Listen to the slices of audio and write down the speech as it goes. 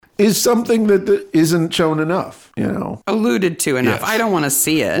is something that isn't shown enough, Alluded to enough. Yes. I don't want to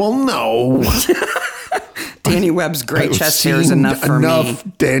see it. Well, no. Danny Webb's great I've chest hair is seen enough for me.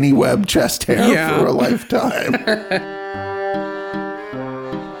 Danny Webb chest hair Yeah. for a lifetime.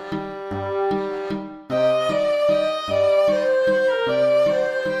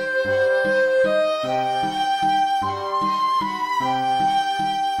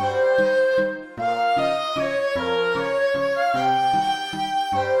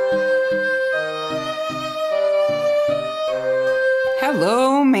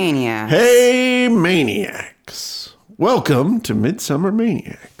 Hello, Mania. Hey, Maniacs. Welcome to Midsummer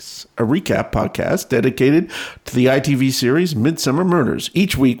Maniacs, a recap podcast dedicated to the ITV series Midsummer Murders.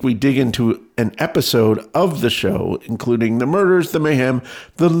 Each week, we dig into an episode of the show, including the murders, the mayhem,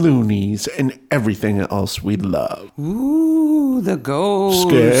 the loonies, and everything else we love. Ooh, the ghost.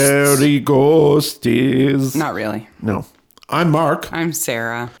 Scary ghosties. Not really. No. I'm Mark. I'm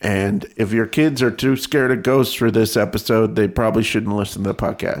Sarah. And if your kids are too scared of ghosts for this episode, they probably shouldn't listen to the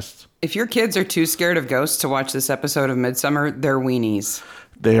podcast. If your kids are too scared of ghosts to watch this episode of Midsummer, they're weenies.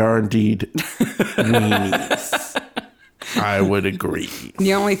 They are indeed weenies. I would agree.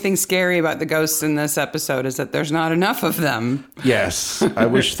 The only thing scary about the ghosts in this episode is that there's not enough of them. Yes, I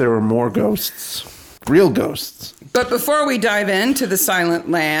wish there were more ghosts. Real ghosts. But before we dive into the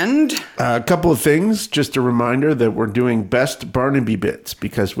Silent Land... A couple of things. Just a reminder that we're doing Best Barnaby Bits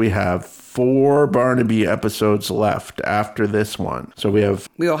because we have 4 Barnaby episodes left after this one. So we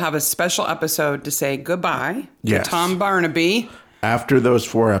will have a special episode to say goodbye Yes. to Tom Barnaby. After those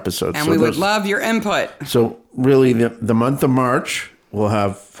 4 episodes. And we would love your input. So really, the month of March, we'll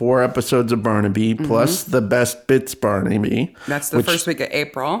have 4 episodes of Barnaby, plus the Best Bits Barnaby. That's the first week of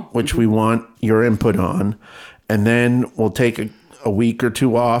April. Which we want your input on. And then we'll take a week or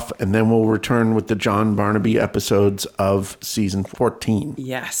 2 off, and then we'll return with the John Barnaby episodes of season 14.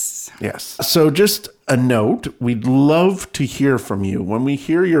 Yes. Yes. So just a note, we'd love to hear from you. When we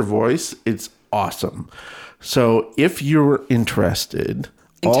hear your voice, it's awesome. So if you're interested...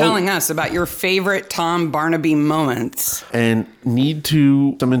 And telling us about your favorite Tom Barnaby moments. And need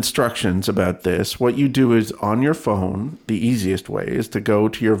some instructions about this. What you do is on your phone, the easiest way is to go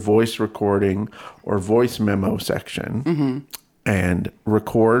to your voice recording or voice memo section and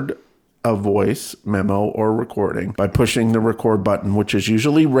record a voice memo or recording by pushing the record button, which is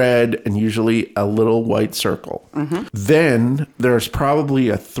usually red and usually a little white circle. Then there's probably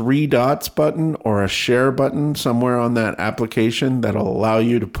a 3 dots button or a share button somewhere on that application that'll allow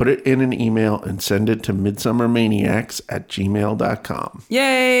you to put it in an email and send it to midsummermaniacs@gmail.com.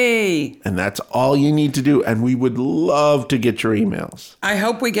 Yay! And that's all you need to do. And we would love to get your emails. I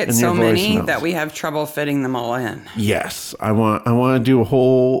hope we get so many that we have trouble fitting them all in. Yes. I want to do a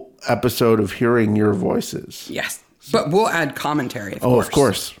whole episode of hearing your voices. Yes. But we'll add commentary, of course. Of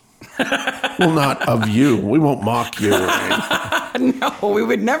course. Well, not of you. We won't mock you. Right? No, we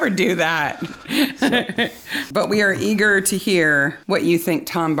would never do that. But we are eager to hear what you think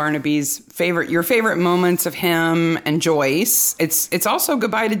Tom Barnaby's your favorite moments of him and Joyce. It's also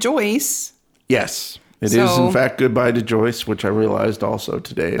goodbye to Joyce. Yes. It is, in fact, goodbye to Joyce, which I realized also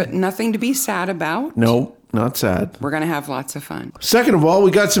today. But nothing to be sad about. No, not sad. We're going to have lots of fun. Second of all,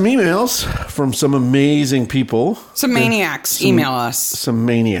 we got some emails from some amazing people. Some maniacs email us. Some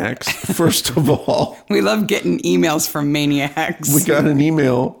maniacs. First of all. We love getting emails from maniacs. We got an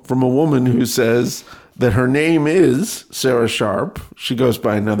email from a woman who says that her name is Sarah Sharp. She goes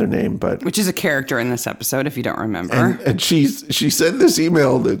by another name, which is a character in this episode, if you don't remember. And she sent this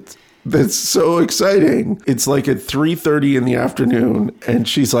email that's so exciting. It's like at 3:30 in the afternoon, and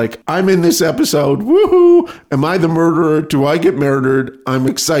she's like, I'm in this episode. Woohoo! Am I the murderer? Do I get murdered? I'm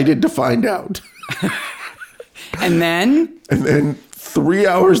excited to find out. And then 3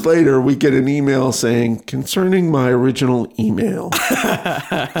 hours later, we get an email saying, concerning my original email,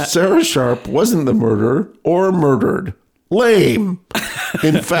 Sarah Sharp wasn't the murderer or murdered. Lame.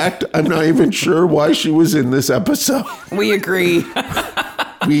 In fact, I'm not even sure why she was in this episode. We agree.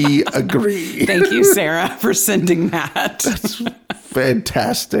 We agree. Thank you, Sarah, for sending that. That's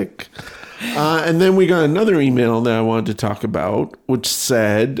fantastic. And then we got another email that I wanted to talk about, which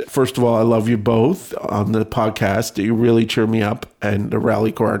said, first of all, I love you both on the podcast. You really cheer me up, and the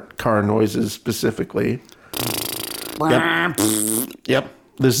rally car noises specifically. Yep.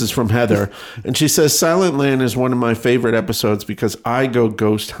 This is from Heather. And she says, Silent Land is one of my favorite episodes because I go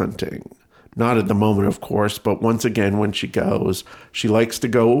ghost hunting. Not at the moment, of course, but once again, when she goes, she likes to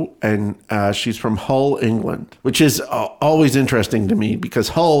go, and she's from Hull, England, which is always interesting to me because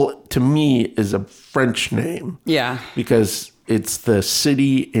Hull, to me, is a French name. Yeah. Because it's the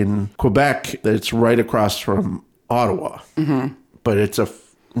city in Quebec that's right across from Ottawa. Mm-hmm. But it's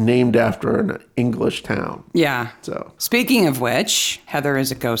named after an English town. Yeah. So, speaking of which, Heather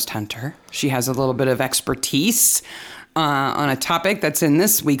is a ghost hunter. She has a little bit of expertise on a topic that's in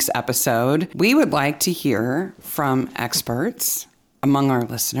this week's episode. We would like to hear from experts among our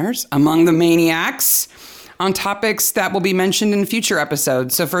listeners, among the maniacs, on topics that will be mentioned in future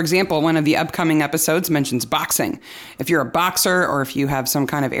episodes. So, for example, one of the upcoming episodes mentions boxing. If you're a boxer or if you have some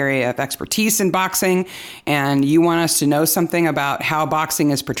kind of area of expertise in boxing and you want us to know something about how boxing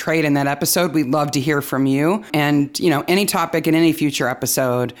is portrayed in that episode, we'd love to hear from you. And, any topic in any future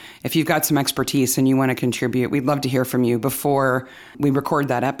episode, if you've got some expertise and you want to contribute, we'd love to hear from you before we record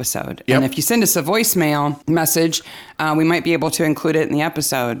that episode. Yep. And if you send us a voicemail message, we might be able to include it in the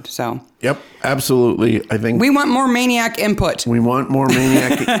episode. So, yep, absolutely. I think we want more maniac input. we want more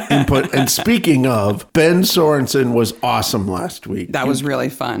maniac input. And speaking of, Ben Sorensen was awesome last week. That was really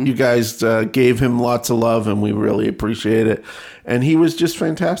fun. You guys gave him lots of love, and we really appreciate it. And he was just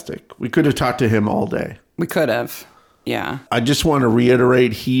fantastic. We could have talked to him all day. We could have. Yeah. I just want to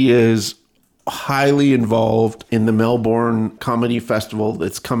reiterate, he is highly involved in the Melbourne Comedy Festival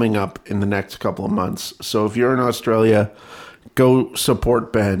that's coming up in the next couple of months. So if you're in Australia, go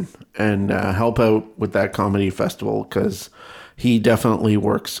support Ben and help out with that comedy festival, because he definitely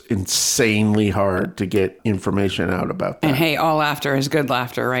works insanely hard to get information out about that. And hey, all laughter is good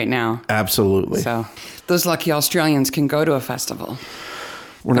laughter right now. Absolutely. So those lucky Australians can go to a festival.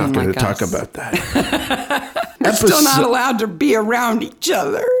 We're not going to unlike talk us. about that. We're still not allowed to be around each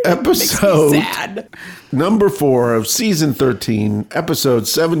other. Episode Makes me sad. number 4 of season 13, episode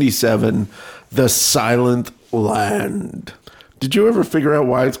 77, The Silent Land. Did you ever figure out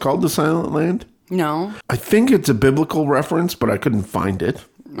why it's called The Silent Land? No. I think it's a biblical reference, but I couldn't find it.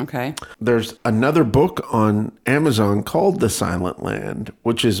 Okay. There's another book on Amazon called The Silent Land,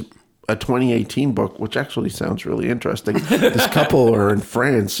 which is a 2018 book, which actually sounds really interesting. This couple are in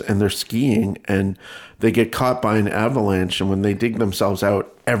France and they're skiing and they get caught by an avalanche. And when they dig themselves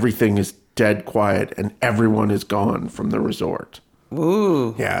out, everything is dead quiet and everyone is gone from the resort.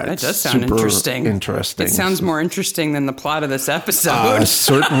 Ooh. Yeah, that it's does sound super interesting. interesting. It sounds more interesting than the plot of this episode.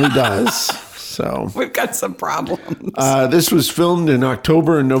 Certainly does. So We've got some problems. this was filmed in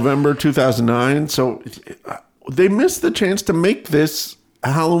October and November 2009. So they missed the chance to make this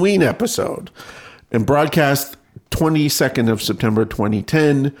a Halloween episode and broadcast 22nd of September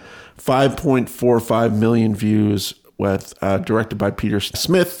 2010, 5.45 million views, with directed by Peter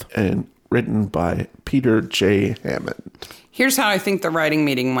Smith and written by Peter J. Hammond. Here's how I think the writing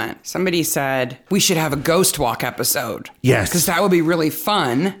meeting went. Somebody said, we should have a ghost walk episode. Yes. Because that would be really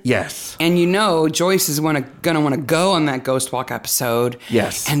fun. Yes. And Joyce is going to want to go on that ghost walk episode.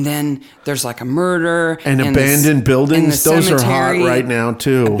 Yes. And then there's like a murder. And abandoned buildings. Those are hot right now,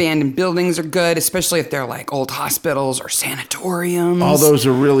 too. Abandoned buildings are good, especially if they're like old hospitals or sanatoriums. All those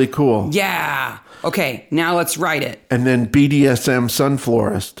are really cool. Yeah. Okay, now let's write it. And then BDSM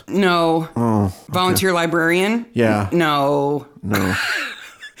Sunflorist. No. Oh, okay. Volunteer librarian? Yeah. No.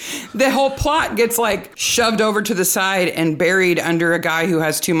 The whole plot gets like shoved over to the side and buried under a guy who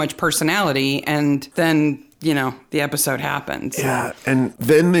has too much personality. And then, the episode happens. Yeah. And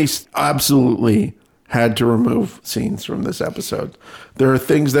then they absolutely had to remove scenes from this episode. There are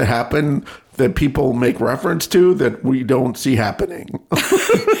things that happen that people make reference to that we don't see happening.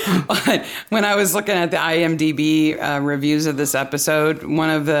 But when I was looking at the IMDb reviews of this episode,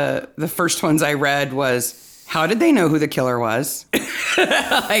 one of the first ones I read was, how did they know who the killer was?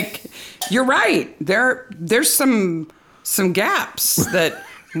 Like, you're right. There's some gaps that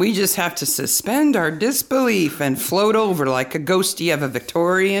we just have to suspend our disbelief and float over like a ghostie of a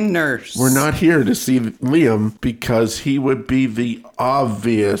Victorian nurse. We're not here to see Liam because he would be the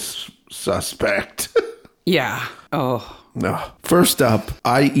obvious suspect. Yeah. Oh. No. First up,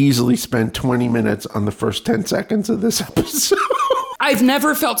 I easily spent 20 minutes on the first 10 seconds of this episode. I've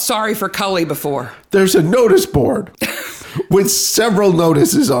never felt sorry for Cully before. There's a notice board with several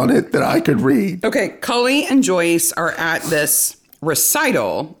notices on it that I could read. Okay, Cully and Joyce are at this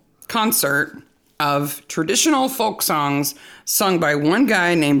recital concert of traditional folk songs sung by one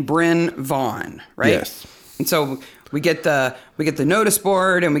guy named Bryn Vaughn, right? Yes. And so we get the notice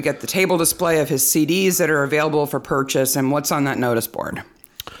board and we get the table display of his CDs that are available for purchase. And what's on that notice board?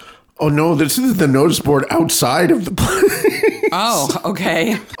 Oh no, this is the notice board outside of the place. Oh,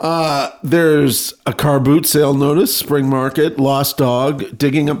 okay. There's a car boot sale notice, Spring Market, Lost Dog,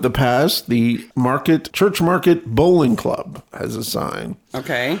 Digging Up the Past, the Church Market Bowling Club has a sign.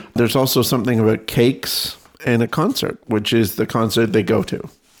 Okay. There's also something about cakes and a concert, which is the concert they go to.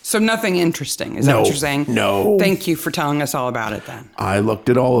 So nothing interesting. Is that what you're saying? No. Thank you for telling us all about it then. I looked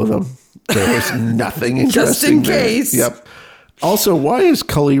at all of them. There was nothing interesting Just in there. case. Yep. Also, why is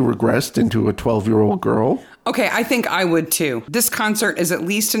Cully regressed into a 12-year-old girl? Okay, I think I would too. This concert is at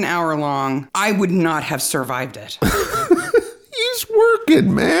least an hour long. I would not have survived it. He's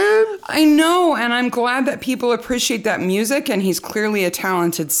working, man. I know, and I'm glad that people appreciate that music, and he's clearly a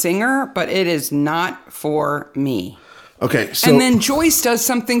talented singer, but it is not for me. Okay, so... And then Joyce does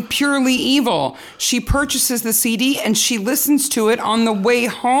something purely evil. She purchases the CD, and she listens to it on the way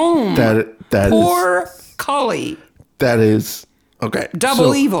home. Poor Cully. That is... Okay.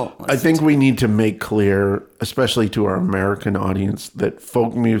 Double evil. I think we need to make clear, especially to our American audience, that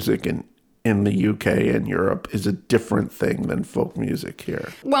folk music in the UK and Europe is a different thing than folk music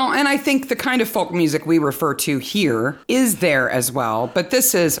here. Well, and I think the kind of folk music we refer to here is there as well, but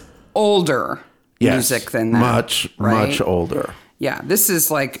this is older music than that. Much older. Yeah, this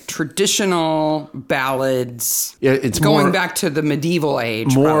is like traditional ballads. Yeah, it's going back to the medieval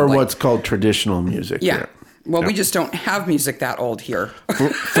age. More what's called traditional music here. Well, we just don't have music that old here.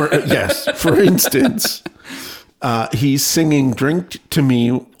 For instance, he's singing Drink to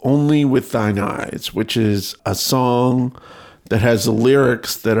Me Only with Thine Eyes, which is a song that has the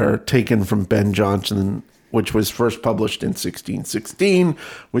lyrics that are taken from Ben Jonson, which was first published in 1616,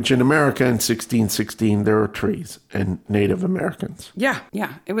 which in America in 1616, there were trees and Native Americans. Yeah.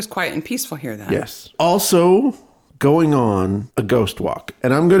 It was quiet and peaceful here then. Yes. Also... going on a ghost walk.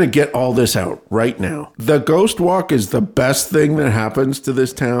 And I'm going to get all this out right now. The ghost walk is the best thing that happens to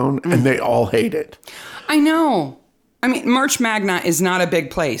this town, and they all hate it. I know. I mean, March Magna is not a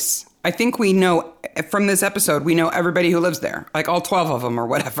big place. I think we know from this episode, we know everybody who lives there, like all 12 of them or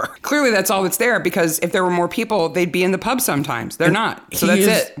whatever. Clearly, that's all that's there, because if there were more people, they'd be in the pub sometimes. They're not. So that's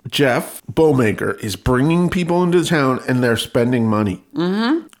it. Jeff Bowmaker is bringing people into town, and they're spending money.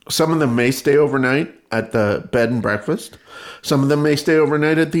 Mm-hmm. Some of them may stay overnight at the bed and breakfast. Some of them may stay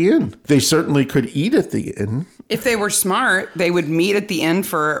overnight at the inn. They certainly could eat at the inn. If they were smart, they would meet at the inn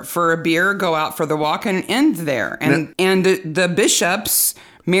for a beer, go out for the walk, and end there. And the bishops,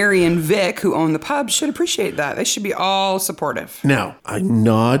 Mary and Vic, who own the pub, should appreciate that. They should be all supportive. Now, I'm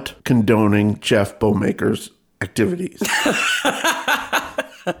not condoning Jeff Bowmaker's activities.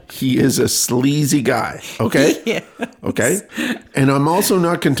 He is a sleazy guy, okay? Yes. Okay? And I'm also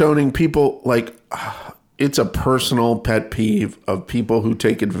not condoning people like... it's a personal pet peeve of people who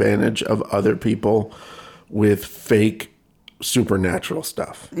take advantage of other people with fake supernatural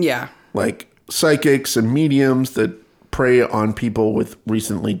stuff. Yeah. Like psychics and mediums that prey on people with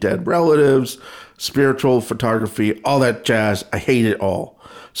recently dead relatives, spiritual photography, all that jazz. I hate it all.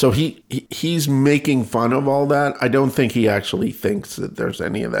 So he's making fun of all that. I don't think he actually thinks that there's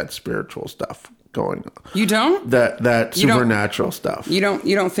any of that spiritual stuff going on. You don't? That supernatural stuff. You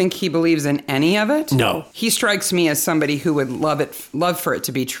don't think he believes in any of it? No. He strikes me as somebody who would love for it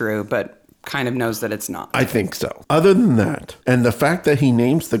to be true, but kind of knows that it's not. I think so. Other than that, and the fact that he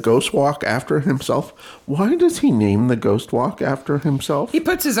names the Ghost Walk after himself, why does he name the Ghost Walk after himself? He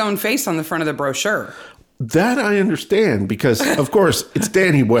puts his own face on the front of the brochure. That I understand because, of course, it's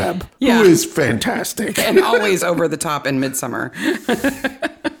Danny Webb, who is fantastic. And always over the top in Midsummer.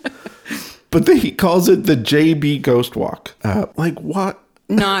 But he calls it the JB Ghost Walk. Like what?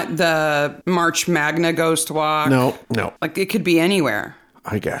 Not the March Magna Ghost Walk. No. Like it could be anywhere.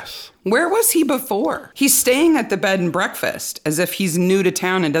 I guess. Where was he before? He's staying at the bed and breakfast as if he's new to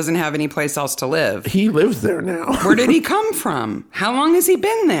town and doesn't have any place else to live. He lives there now. Where did he come from? How long has he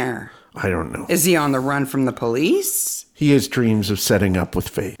been there? I don't know. Is he on the run from the police? He has dreams of setting up with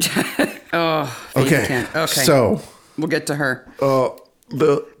Faith. Okay. So we'll get to her.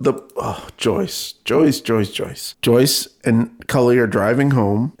 Joyce. Joyce and Cully are driving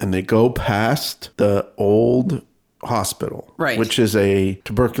home, and they go past the old hospital, right? Which is a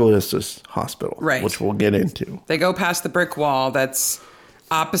tuberculosis hospital, right? Which we'll get into. They go past the brick wall that's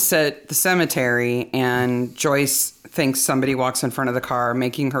opposite the cemetery, and Joyce thinks somebody walks in front of the car,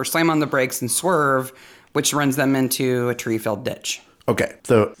 making her slam on the brakes and swerve, which runs them into a tree-filled ditch. Okay,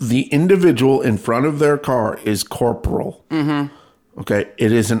 the individual in front of their car is Corporal. Mm-hmm. Okay,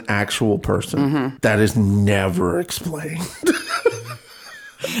 it is an actual person. Mm-hmm. That is never explained.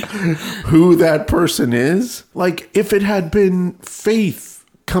 Who that person is? Like, if it had been Faith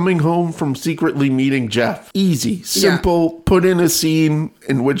coming home from secretly meeting Jeff, easy, simple, put in a scene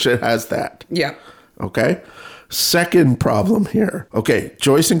in which it has that. Yeah. Okay? Second problem here. Okay,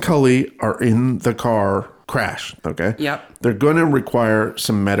 Joyce and Cully are in the car crash, okay? Yep. They're going to require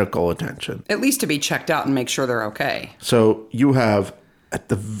some medical attention. At least to be checked out and make sure they're okay. So you have, at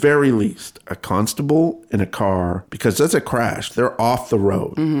the very least, a constable in a car, because that's a crash. They're off the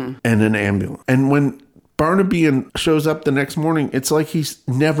road, and an ambulance. And when Barnaby shows up the next morning, it's like he's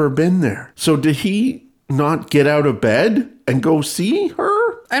never been there. So did he not get out of bed and go see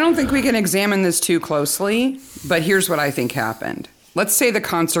her? I don't think we can examine this too closely, but here's what I think happened. Let's say the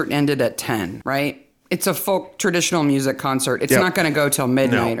concert ended at 10, right? It's a folk traditional music concert. It's not going to go till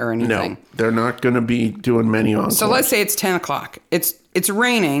midnight or anything. No, they're not going to be doing many encores. So let's say it's 10 o'clock. It's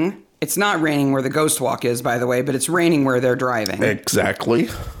raining. It's not raining where the ghost walk is, by the way, but it's raining where they're driving. Exactly.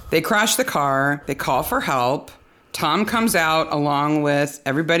 They crash the car. They call for help. Tom comes out along with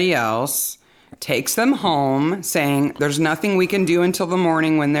everybody else, takes them home, saying, there's nothing we can do until the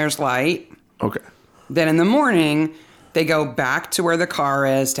morning when there's light. Okay. Then in the morning, they go back to where the car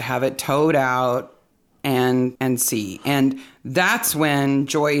is to have it towed out and see. And that's when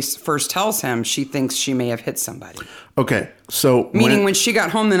Joyce first tells him she thinks she may have hit somebody. Okay. So Meaning when she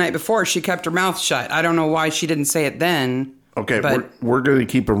got home the night before, she kept her mouth shut. I don't know why she didn't say it then. Okay, but we're going to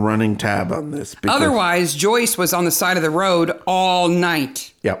keep a running tab on this. Otherwise, Joyce was on the side of the road all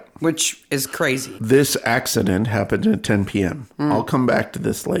night. Yep. Which is crazy. This accident happened at 10 p.m. I'll come back to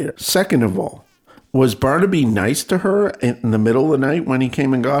this later. Second of all, was Barnaby nice to her in the middle of the night when he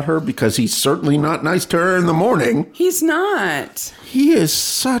came and got her? Because he's certainly not nice to her in the morning. He's not. He is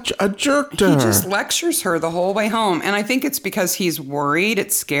such a jerk to her. He just lectures her the whole way home. And I think it's because he's worried.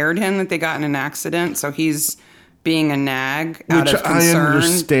 It scared him that they got in an accident. So he's being a nag out of concern. I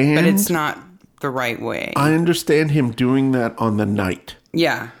understand. But it's not the right way. I understand him doing that on the night.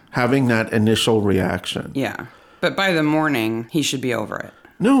 Yeah. Having that initial reaction. Yeah. But by the morning, he should be over it.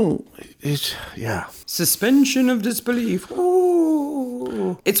 No, it's, yeah. Suspension of disbelief.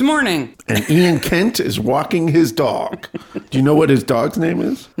 Ooh. It's morning. And Ian Kent is walking his dog. Do you know what his dog's name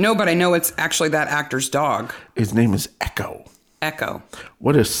is? No, but I know it's actually that actor's dog. His name is Echo. Echo.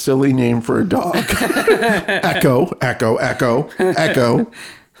 What a silly name for a dog. Echo, Echo, Echo, Echo,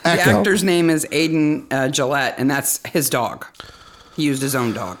 The Echo. actor's name is Aidan Gillette, and that's his dog. He used his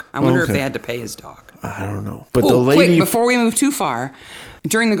own dog. I wonder if they had to pay his dog. I don't know. But the lady... Wait, before we move too far,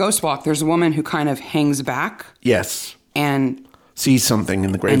 during the ghost walk, there's a woman who kind of hangs back. Yes. And... sees something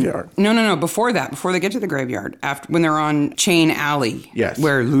in the graveyard. No. Before that, before they get to the graveyard, when they're on Chain Alley. Yes.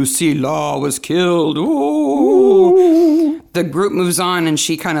 Where Lucy Law was killed. Ooh. The group moves on, and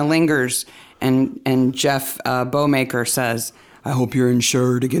she kind of lingers. And Jeff Bowmaker says, I hope you're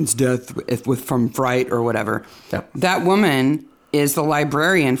insured against death from fright or whatever. Yep. That woman is the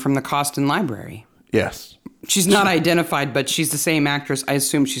librarian from the Costin Library. Yes. She's not identified, but she's the same actress. I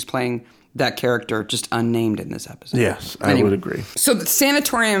assume she's playing that character, just unnamed in this episode. Yes, I would agree. So the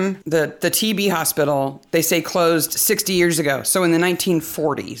sanatorium, the TB hospital, they say closed 60 years ago. So in the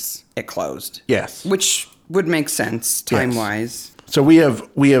 1940s, it closed. Yes. Which would make sense time-wise. So we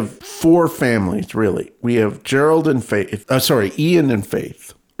have four families, really. We have Gerald and Faith. Ian and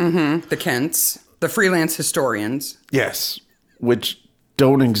Faith. Mm-hmm. The Kents. The freelance historians. Yes. Which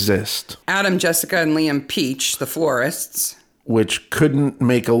don't exist. Adam, Jessica, and Liam Peach, the florists. Which couldn't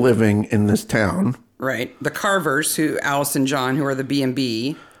make a living in this town. Right. The Carvers, Alice and John, who are the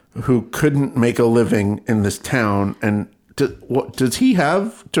B&B. Who couldn't make a living in this town. And does he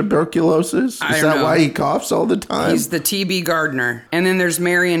have tuberculosis? Is that why he coughs all the time? He's the TB gardener. And then there's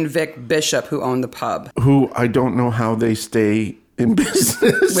Mary and Vic Bishop, who own the pub. Who I don't know how they stay in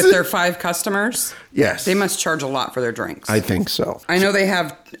business. With their 5 customers? Yes. They must charge a lot for their drinks. I think so. I know they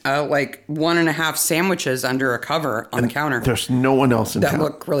have like 1.5 sandwiches under a cover on the counter. There's no one else in town. That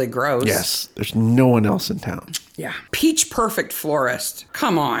look really gross. Yes. There's no one else in town. Yeah. Peach Perfect Florist.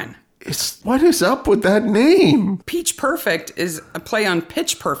 Come on. What is up with that name? Peach Perfect is a play on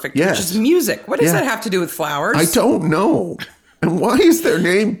Pitch Perfect, yes. which is music. What does that have to do with flowers? I don't know. And why is their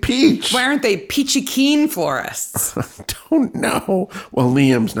name Peach? Why aren't they Peachy Keen Florists? I don't know. Well,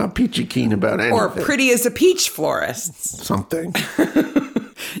 Liam's not peachy keen about anything. Or Pretty as a Peach Florists. Something.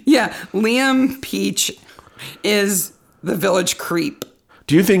 Yeah, Liam Peach is the village creep.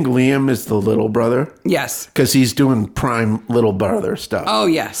 Do you think Liam is the little brother? Yes. Because he's doing prime little brother stuff. Oh,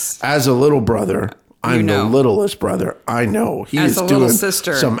 yes. As a little brother, I'm the littlest brother. I know. He As is a doing little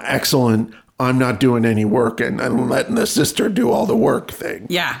sister. some excellent, I'm not doing any work and I'm letting the sister do all the work thing.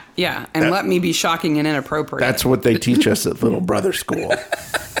 Yeah. And let me be shocking and inappropriate. That's what they teach us at Little Brother School.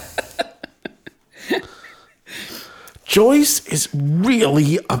 Joyce is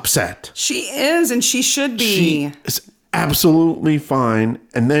really upset. She is, and she should be. She is absolutely fine.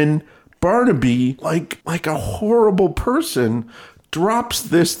 And then Barnaby, like a horrible person, drops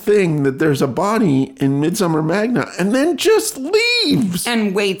this thing that there's a body in Midsummer Magna and then just leaves.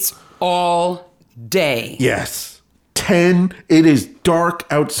 And waits all day. Yes. 10. It is dark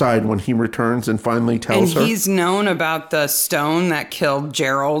outside when he returns and finally tells her. And he's known about the stone that killed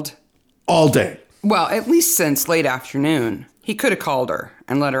Gerald. All day. Well, at least since late afternoon. He could have called her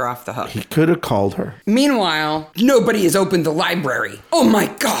and let her off the hook. He could have called her. Meanwhile, nobody has opened the library. Oh my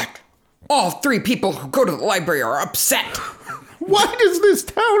God. All 3 people who go to the library are upset. Why does this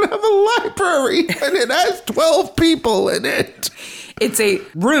town have a library and it has 12 people in it? It's a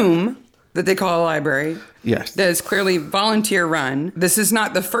room that they call a library. Yes. That is clearly volunteer run. This is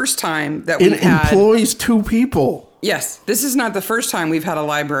not the first time that It employs 2 people. Yes, this is not the first time we've had a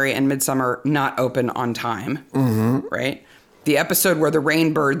library in Midsummer not open on time, right? The episode where the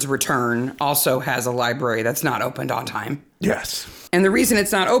Rainbirds return also has a library that's not opened on time. Yes. And the reason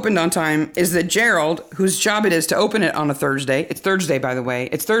it's not opened on time is that Gerald, whose job it is to open it on a Thursday, it's Thursday, by the way.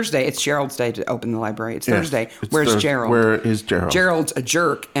 It's Thursday. It's Gerald's day to open the library. It's Thursday. Where's Gerald? Where is Gerald? Gerald's a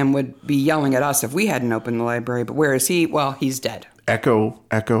jerk and would be yelling at us if we hadn't opened the library. But where is he? Well, he's dead. Echo,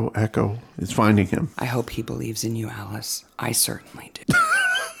 Echo, Echo is finding him. I hope he believes in you, Alice. I certainly do.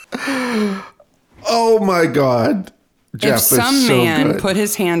 Oh, my God. Jeff if some is so man good. put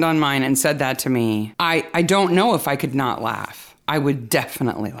his hand on mine and said that to me, I don't know if I could not laugh. I would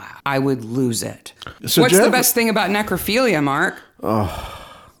definitely laugh. I would lose it. So What's Jeff- the best thing about necrophilia, Mark? Not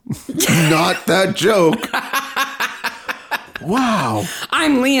that joke. Wow.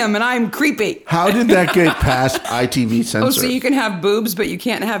 I'm Liam and I'm creepy. How did that get past ITV censor? Oh, so you can have boobs, but you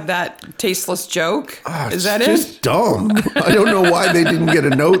can't have that tasteless joke? Is that It's just dumb. I don't know why they didn't get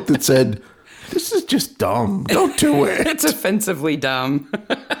a note that said, this is just dumb. Don't do it. It's offensively dumb.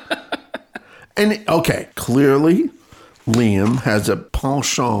 And okay, clearly Liam has a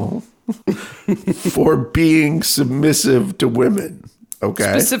penchant for being submissive to women.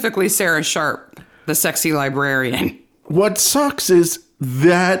 Okay. Specifically Sarah Sharp, the sexy librarian. What sucks is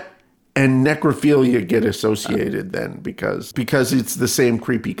that and necrophilia get associated then because it's the same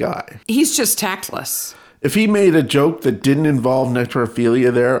creepy guy. He's just tactless. If he made a joke that didn't involve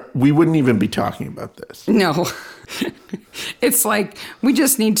necrophilia there, we wouldn't even be talking about this. No. It's like we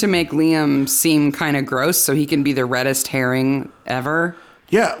just need to make Liam seem kind of gross so he can be the reddest herring ever.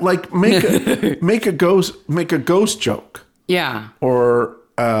 Yeah, like make a ghost joke. Yeah. Or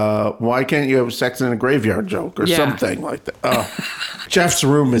why can't you have sex in a graveyard joke or something like that. Oh, Jeff's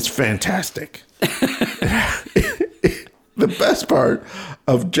room is fantastic. The best part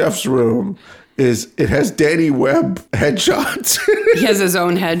of Jeff's room is it has Danny Webb headshots. He has his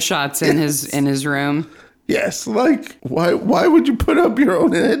own headshots in his room. Yes, like why would you put up your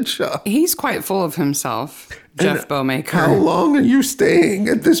own headshot? He's quite full of himself, Jeff Bowmaker. How long are you staying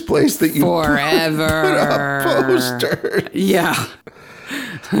at this place that you Forever. put up posters? Yeah.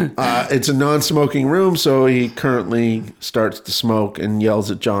 It's a non-smoking room, so he currently starts to smoke and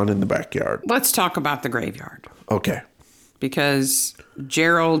yells at John in the backyard. Let's talk about the graveyard. Okay. Because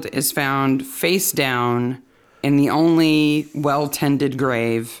Gerald is found face down in the only well-tended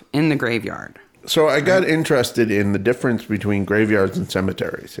grave in the graveyard. So I got interested in the difference between graveyards and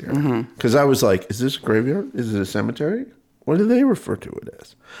cemeteries here. Because I was like, is this a graveyard? Is it a cemetery? What do they refer to it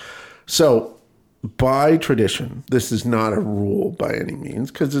as? So by tradition, this is not a rule by any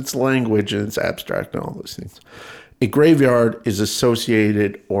means because it's language and it's abstract and all those things. A graveyard is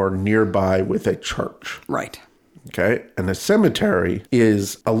associated or nearby with a church. Right. Okay. And a cemetery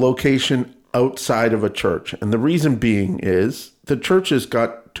is a location outside of a church. And the reason being is the churches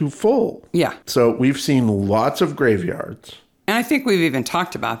got too full. Yeah. So we've seen lots of graveyards. And I think we've even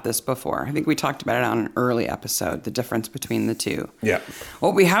talked about this before. I think we talked about it on an early episode, the difference between the two. Yeah.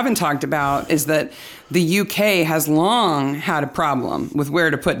 What we haven't talked about is that the UK has long had a problem with where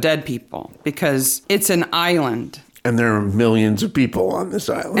to put dead people because it's an island. And there are millions of people on this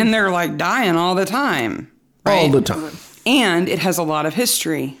island. And they're like dying all the time. Right? All the time. And it has a lot of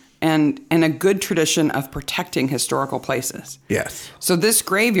history and a good tradition of protecting historical places. Yes. So this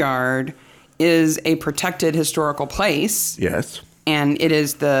graveyard is a protected historical place. Yes. And it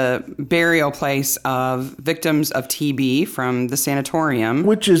is the burial place of victims of TB from the sanatorium.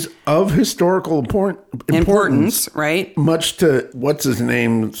 Which is of historical importance, right? Much to what's his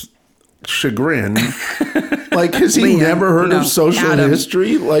name's chagrin. Like, has he Liam, never heard of social Adam.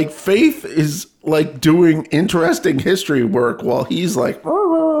 history? Like, Faith is like doing interesting history work while he's like,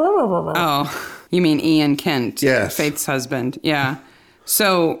 Oh, you mean Ian Kent? Yes. Faith's husband. Yeah.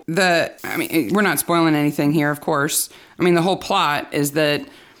 So we're not spoiling anything here, of course. I mean, the whole plot is that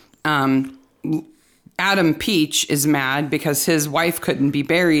Adam Peach is mad because his wife couldn't be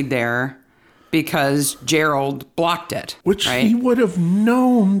buried there because Gerald blocked it. which right? he would have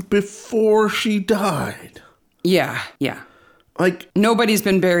known before she died. Yeah, yeah. Like, Nobody's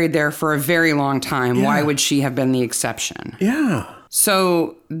been buried there for a very long time. Yeah. Why would she have been the exception? yeah.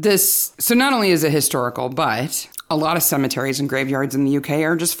 So not only is it historical, but a lot of cemeteries and graveyards in the UK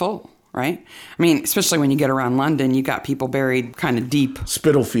are just full. right? I mean, especially when you get around London, you got people buried kind of deep.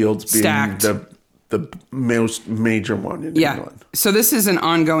 Spitalfields being Stacked. the most major one in England. So this is an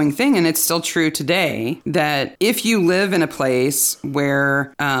ongoing thing, and it's still true today, that if you live in a place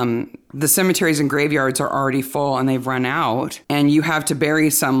where the cemeteries and graveyards are already full and they've run out, and you have to bury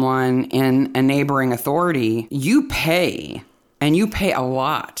someone in a neighboring authority, you pay, and you pay a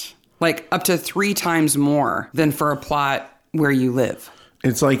lot, like up to 3 times more than for a plot where you live.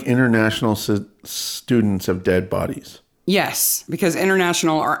 It's like international students of dead bodies. Yes, because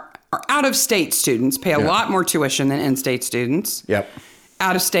international are out-of-state students pay a lot more tuition than in-state students. Yep.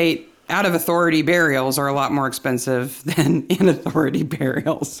 Out-of-state, out-of-authority burials are a lot more expensive than in-authority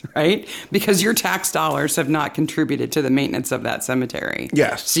burials, right? Because your tax dollars have not contributed to the maintenance of that cemetery.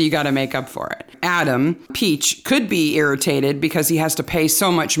 Yes. So you got to make up for it. Adam Peach could be irritated because he has to pay so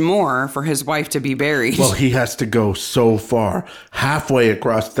much more for his wife to be buried. Well, he has to go so far, halfway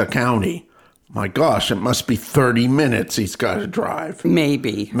across the county. My gosh, it must be 30 minutes he's got to drive.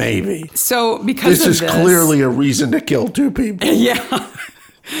 Maybe. So because this is clearly a reason to kill 2 people. Yeah.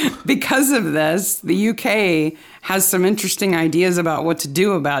 Because of this, the UK has some interesting ideas about what to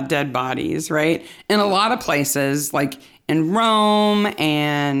do about dead bodies, right? In a lot of places, like in Rome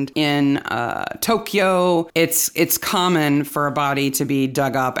and in Tokyo, it's common for a body to be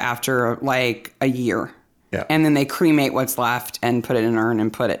dug up after like a year. Yeah. And then they cremate what's left and put it in an urn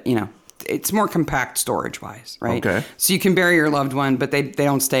and put it, it's more compact storage-wise, right? Okay. So you can bury your loved one, but they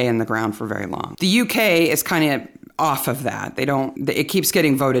don't stay in the ground for very long. The UK is kind of off of that. It keeps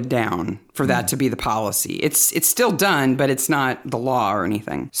getting voted down for that to be the policy. It's still done, but it's not the law or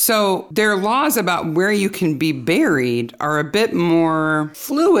anything. So their laws about where you can be buried are a bit more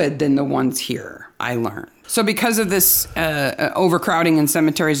fluid than the ones here, I learned. So because of this overcrowding in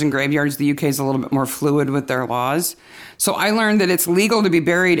cemeteries and graveyards, the UK is a little bit more fluid with their laws. So I learned that it's legal to be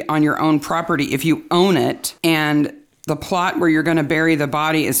buried on your own property if you own it, and the plot where you're going to bury the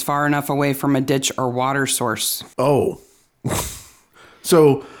body is far enough away from a ditch or water source. Oh.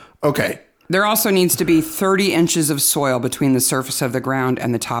 So, okay. There also needs to be 30 inches of soil between the surface of the ground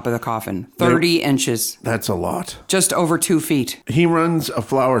and the top of the coffin. 30 inches. That's a lot. Just over 2 feet. He runs a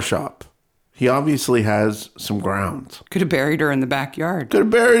flower shop. He obviously has some grounds. Could have buried her in the backyard. Could have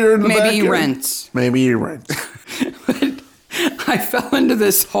buried her in the backyard. Maybe he rents. Maybe he rents. But I fell into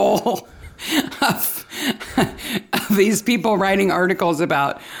this hole of these people writing articles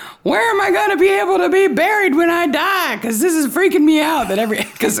about where am I going to be able to be buried when I die? Because this is freaking me out.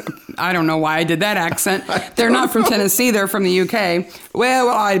 Because I don't know why I did that accent. They're not from Tennessee. They're from the UK. Where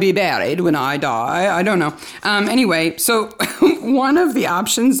will I be buried when I die? I don't know. Anyway, so one of the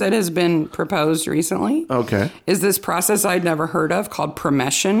options that has been proposed recently is this process I'd never heard of called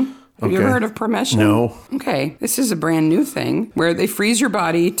premession. Have you ever heard of premession? No. Okay. This is a brand new thing where they freeze your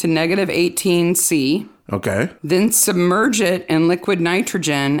body to negative 18 C. Okay. Then submerge it in liquid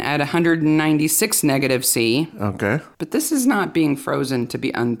nitrogen at 196 negative C. Okay. But this is not being frozen to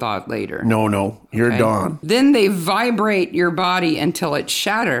be unthawed later. No. You're done. Then they vibrate your body until it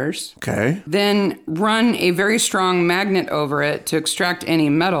shatters. Okay. Then run a very strong magnet over it to extract any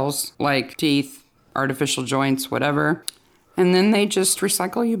metals like teeth, artificial joints, whatever. And then they just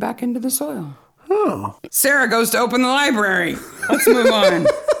recycle you back into the soil. Oh. Sarah goes to open the library. Let's move on.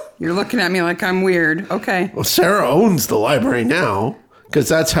 You're looking at me like I'm weird. Okay. Well, Sarah owns the library now because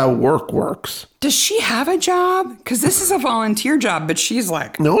that's how work works. Does she have a job? Because this is a volunteer job, but she's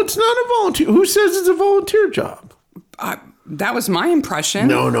like... No, it's not a volunteer. Who says it's a volunteer job? That was my impression.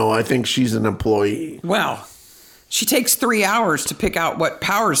 No, I think she's an employee. Well, she takes 3 hours to pick out what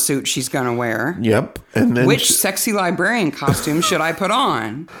power suit she's going to wear. Yep. And then Which sexy librarian costume should I put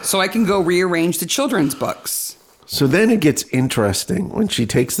on so I can go rearrange the children's books? So then it gets interesting when she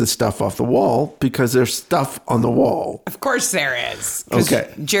takes the stuff off the wall because there's stuff on the wall. Of course there is. Okay.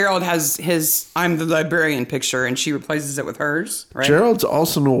 Gerald has his I'm the librarian picture and she replaces it with hers, right? Gerald's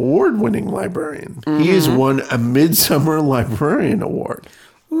also an award-winning librarian. Mm-hmm. He has won a Midsummer Librarian Award.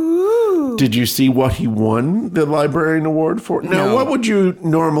 Ooh. Did you see what he won the librarian award for? Now, no. What would you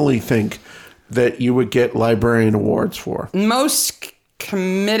normally think that you would get librarian awards for? Most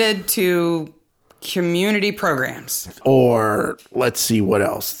committed to community programs. Or let's see what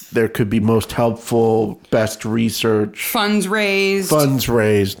else. There could be most helpful, best research. Funds raised.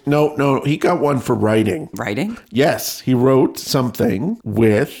 No, he got one for writing. Writing? Yes, he wrote something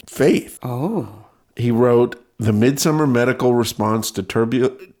with faith. Oh. He wrote The Midsummer Medical Response to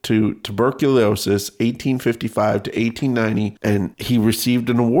Tuberculosis, 1855 to 1890, and he received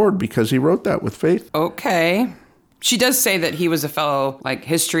an award because he wrote that with faith. Okay. She does say that he was a fellow like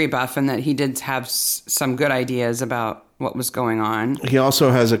history buff and that he did have some good ideas about what was going on. He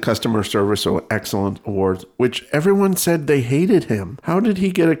also has a customer service excellence award, which everyone said they hated him. How did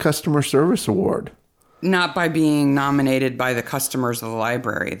he get a customer service award? Not by being nominated by the customers of the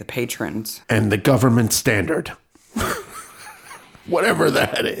library, the patrons. And the government standard. Whatever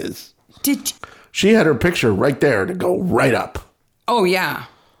that is. She had her picture right there to go right up. Oh, yeah.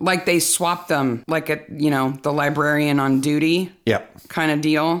 Like they swapped them, like the librarian on duty. Yep. Kind of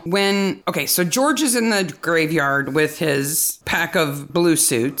deal. So George is in the graveyard with his pack of blue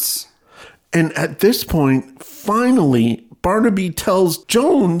suits. And at this point, finally, Barnaby tells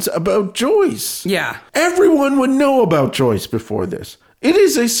Jones about Joyce. Yeah. Everyone would know about Joyce before this. It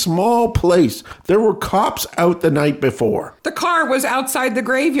is a small place. There were cops out the night before. The car was outside the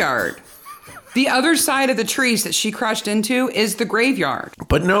graveyard. The other side of the trees that she crashed into is the graveyard.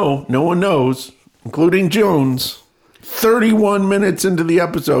 But no one knows, including Jones. 31 minutes into the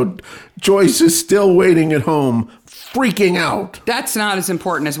episode, Joyce is still waiting at home, freaking out. That's not as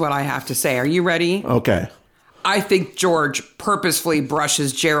important as what I have to say. Are you ready? Okay. I think George purposefully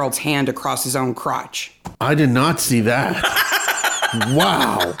brushes Gerald's hand across his own crotch. I did not see that.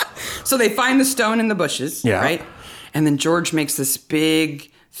 Wow. So they find the stone in the bushes, right? And then George makes this big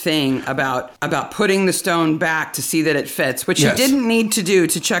thing about putting the stone back to see that it fits, which he didn't need to do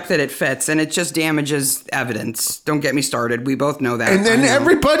to check that it fits, and it just damages evidence. Don't get me started. We both know that. And then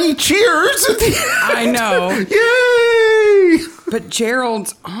everybody cheers at the end. I know. Yay! But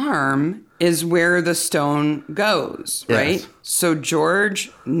Gerald's arm is where the stone goes, right? Yes. So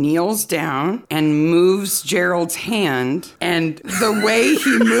George kneels down and moves Gerald's hand. And the way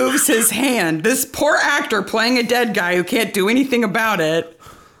he moves his hand, this poor actor playing a dead guy who can't do anything about it,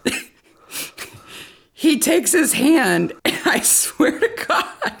 he takes his hand, and I swear to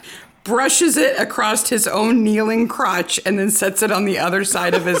God, brushes it across his own kneeling crotch and then sets it on the other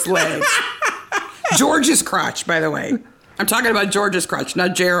side of his leg. George's crotch, by the way. I'm talking about George's crotch,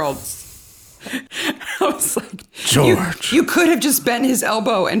 not Gerald's. I was like, George. You could have just bent his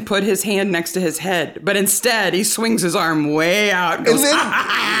elbow and put his hand next to his head, but instead he swings his arm way out and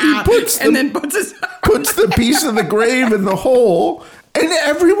goes, and then puts the piece of the grave in the hole, and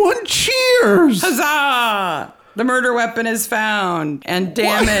everyone cheers. Huzzah! The murder weapon is found and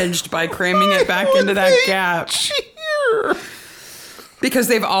damaged by cramming it back into that gap. Cheer. Because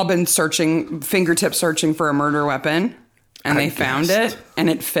they've all been fingertip searching for a murder weapon. And they found it, and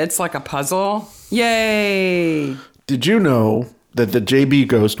it fits like a puzzle. Yay! Did you know that the JB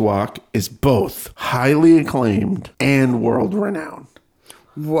Ghost Walk is both highly acclaimed and world-renowned?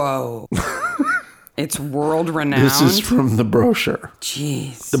 Whoa. It's world-renowned? This is from the brochure.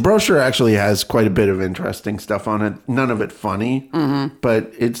 Jeez. The brochure actually has quite a bit of interesting stuff on it. None of it funny,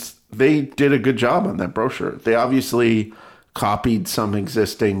 but they did a good job on that brochure. They obviously copied some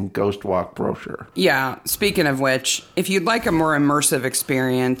existing Ghost Walk brochure. Yeah, speaking of which, if you'd like a more immersive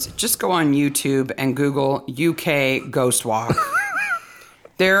experience, just go on YouTube and Google UK Ghost Walk.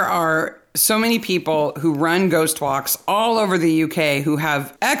 There are so many people who run ghost walks all over the UK who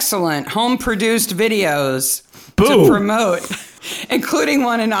have excellent home-produced videos to promote, including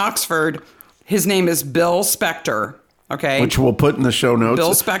one in Oxford. His name is Bill Spector. Okay. Which we'll put in the show notes.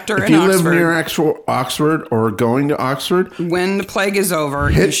 Bill Spector in Oxford. If you live near Oxford or going to Oxford, when the plague is over,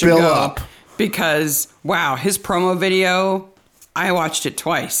 you should go up. Because, wow, his promo video, I watched it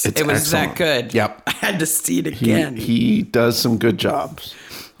twice. It was excellent. That good. Yep. I had to see it again. He does some good jobs.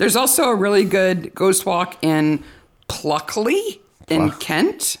 There's also a really good ghost walk in Pluckley in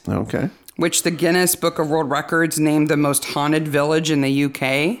Kent. Okay. Which the Guinness Book of World Records named the most haunted village in the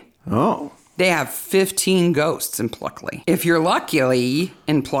UK. Oh. They have 15 ghosts in Pluckley. If you're lucky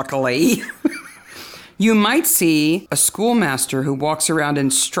in Pluckley, you might see a schoolmaster who walks around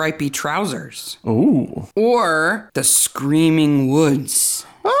in stripy trousers. Ooh. Or the Screaming Woods.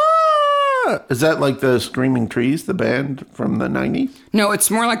 Ah! Is that like the Screaming Trees, the band from the 90s? No,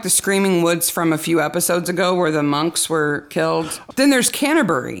 it's more like the Screaming Woods from a few episodes ago where the monks were killed. Then there's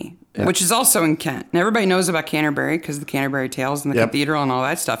Canterbury. Yeah. Which is also in Kent. And everybody knows about Canterbury because of the Canterbury Tales and the cathedral and all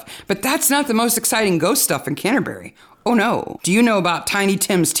that stuff. But that's not the most exciting ghost stuff in Canterbury. Oh, no. Do you know about Tiny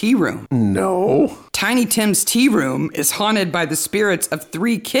Tim's Tea Room? No. Tiny Tim's Tea Room is haunted by the spirits of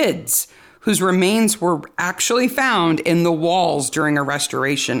 3 kids whose remains were actually found in the walls during a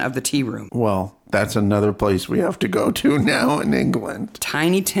restoration of the tea room. Well, that's another place we have to go to now in England.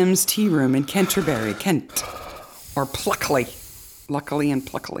 Tiny Tim's Tea Room in Canterbury, Kent. Or Pluckley. Luckily and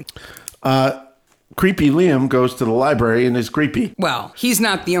Pluckily. Creepy Liam goes to the library and is creepy. Well, he's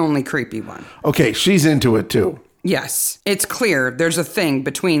not the only creepy one. Okay, she's into it too. Yes. It's clear there's a thing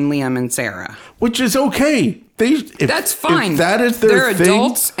between Liam and Sarah. Which is okay. That's fine. If that is They're thing,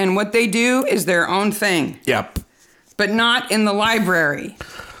 adults, and what they do is their own thing. Yep. But not in the library.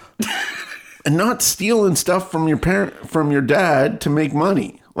 And not stealing stuff from your dad to make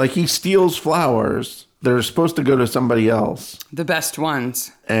money. Like he steals flowers. They're supposed to go to somebody else. The best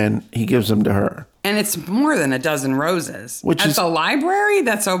ones. And he gives them to her. And it's more than a dozen roses. At the library,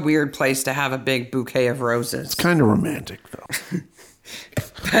 that's a weird place to have a big bouquet of roses. It's kind of romantic, though.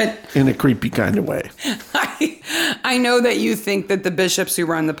 But in a creepy kind of way. I know that you think that the bishops who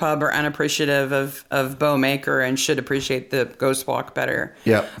run the pub are unappreciative of Bo Maker and should appreciate the Ghost Walk better.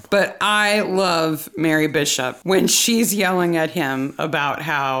 Yep. But I love Mary Bishop when she's yelling at him about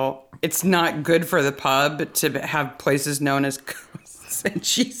how it's not good for the pub to have places known as ghosts. And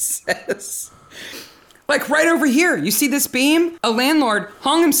she says, like right over here, you see this beam? A landlord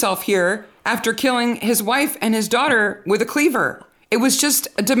hung himself here after killing his wife and his daughter with a cleaver. It was just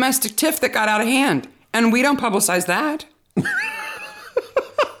a domestic tiff that got out of hand. And we don't publicize that.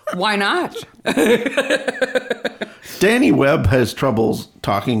 Why not? Danny Webb has troubles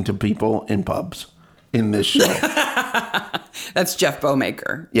talking to people in pubs in this show. That's Jeff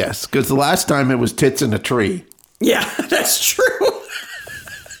Bowmaker. Yes, because the last time it was tits in a tree. Yeah, that's true.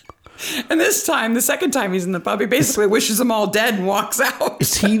 And this time, the second time he's in the pub, he basically wishes them all dead and walks out.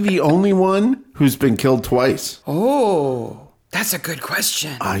 Is he the only one who's been killed twice? Oh, that's a good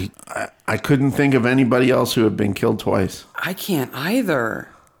question. I couldn't think of anybody else who had been killed twice. I can't either.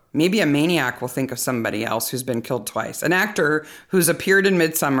 Maybe a maniac will think of somebody else who's been killed twice. An actor who's appeared in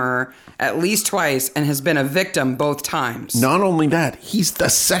Midsommar at least twice and has been a victim both times. Not only that, he's the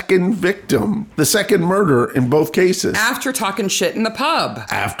second victim, the second murder in both cases. After talking shit in the pub.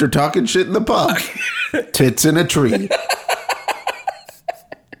 After talking shit in the pub. Tits in a tree.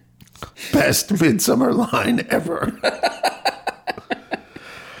 Best Midsommar line ever.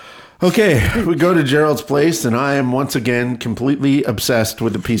 Okay, we go to Gerald's place, and I am once again completely obsessed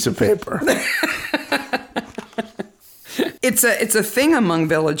with a piece of paper. It's a thing among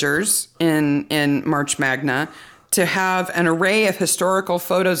villagers in March Magna to have an array of historical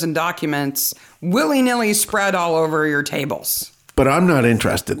photos and documents willy-nilly spread all over your tables. But I'm not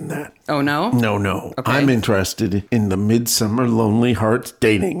interested in that. Oh, no? No. Okay. I'm interested in the Midsommar Lonely Hearts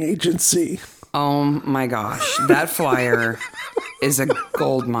Dating Agency. Oh, my gosh. That flyer is a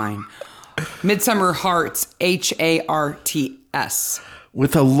gold mine. Midsommar Hearts, Harts.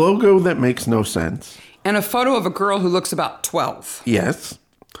 With a logo that makes no sense. And a photo of a girl who looks about 12. Yes.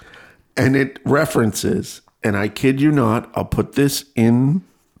 And it references, and I kid you not, I'll put this in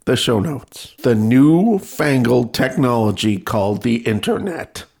the show notes, the newfangled technology called the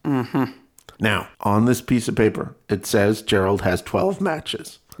internet. Mm-hmm. Now, on this piece of paper, it says Gerald has 12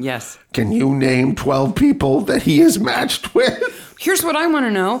 matches. Yes. Can you name 12 people that he is matched with? Here's what I want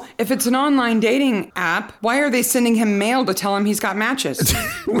to know. If it's an online dating app, why are they sending him mail to tell him he's got matches?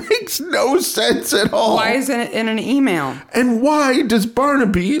 It makes no sense at all. Why isn't it in an email? And why does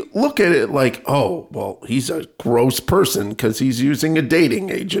Barnaby look at it like, oh, well, he's a gross person because he's using a dating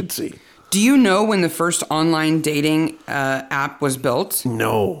agency? Do you know when the first online dating app was built?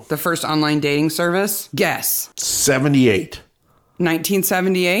 No. The first online dating service? Guess. 78.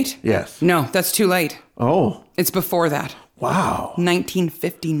 1978? Yes. No, that's too late. Oh. It's before that. Wow.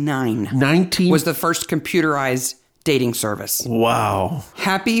 1959 was the first computerized dating service. Wow.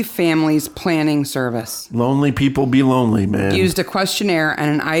 Happy Families Planning Service. Lonely people be lonely, man. Used a questionnaire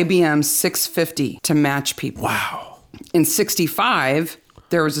and an IBM 650 to match people. Wow. In 65,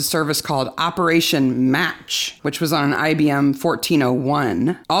 there was a service called Operation Match, which was on an IBM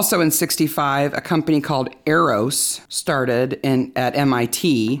 1401. Also in 65, a company called Eros started at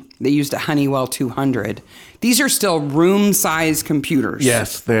MIT. They used a Honeywell 200. These are still room-sized computers.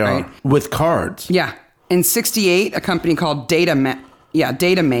 Yes, they are. Right? With cards. Yeah. In 68, a company called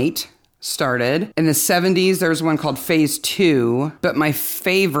Datamate started. In the 70s, there was one called Phase 2, but my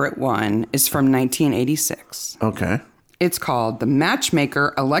favorite one is from 1986. Okay. It's called the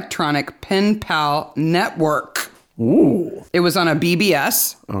Matchmaker Electronic Pen Pal Network. Ooh. It was on a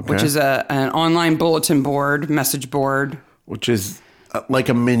BBS, which is an online bulletin board, message board. Which is like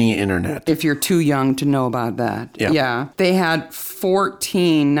a mini internet. If you're too young to know about that. Yeah. They had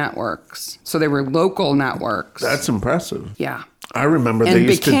 14 networks. So they were local networks. That's impressive. Yeah. I remember and they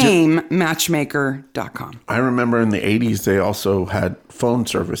used to became matchmaker.com. I remember in the 80s, they also had phone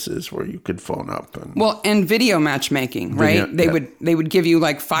services where you could phone up. And video matchmaking, right? They would give you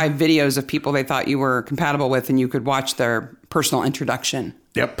like 5 videos of people they thought you were compatible with, and you could watch their personal introduction.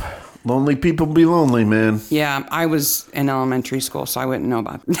 Yep. Lonely people be lonely, man. Yeah, I was in elementary school, so I wouldn't know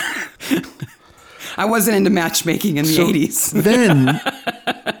about it. I wasn't into matchmaking in the 80s.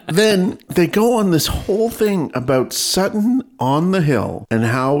 Then they go on this whole thing about Sutton on the Hill and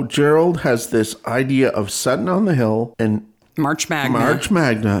how Gerald has this idea of Sutton on the Hill and March Magna. March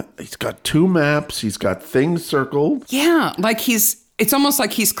Magna. He's got 2 maps. He's got things circled. Yeah, like it's almost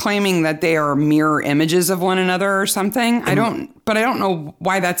like he's claiming that they are mirror images of one another or something. I don't know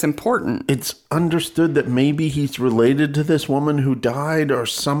why that's important. It's understood that maybe he's related to this woman who died or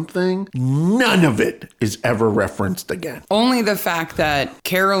something. None of it is ever referenced again. Only the fact that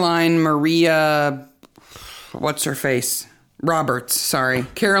Caroline Maria, what's her face? Roberts, sorry.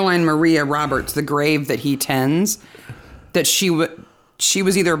 Caroline Maria Roberts, the grave that he tends, that she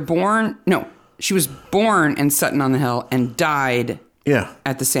was either born, no, she was born in Sutton on the Hill and died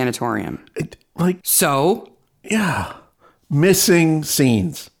at the sanatorium. Yeah. Missing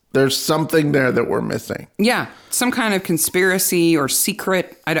scenes. There's something there that we're missing. Yeah. Some kind of conspiracy or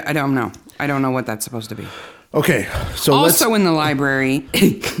secret. I don't know. I don't know what that's supposed to be. Okay. So also in the library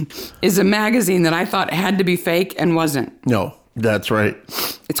is a magazine that I thought had to be fake and wasn't. No, that's right.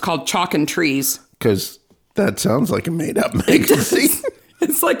 It's called Chalk and Trees. Because that sounds like a made-up magazine.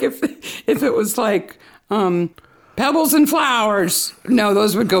 It's like if it was like Pebbles and Flowers. No,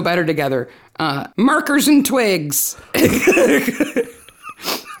 those would go better together. Markers and Twigs.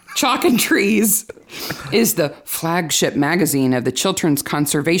 Chalk and Trees is the flagship magazine of the Chilterns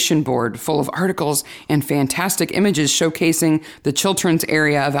Conservation Board, full of articles and fantastic images showcasing the Chilterns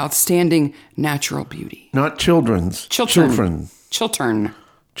area of outstanding natural beauty. Not children's. Chiltern. Chiltern.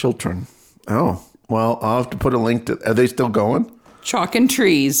 Oh, well, I'll have to put a link to... Are they still going? Chalk and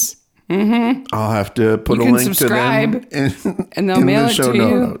Trees. Mm-hmm. I'll have to put a link to them and they'll mail it to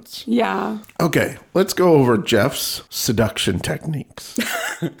you. Notes. Yeah. Okay, let's go over Jeff's seduction techniques.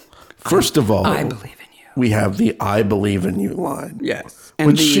 First of all, I believe in you. We have the "I believe in you" line. Yes.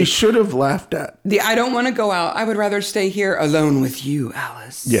 Which she should have laughed at. The "I don't want to go out. I would rather stay here alone with you,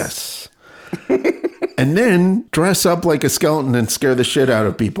 Alice." Yes. And then dress up like a skeleton and scare the shit out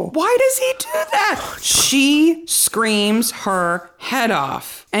of people. Why does he do that? She screams her head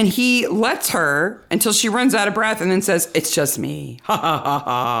off. And he lets her until she runs out of breath and then says, "It's just me." Ha ha ha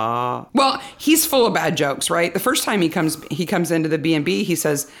ha. Well, he's full of bad jokes, right? The first time he comes into the B&B, he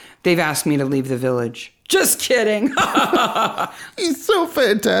says, "They've asked me to leave the village." Just kidding. He's so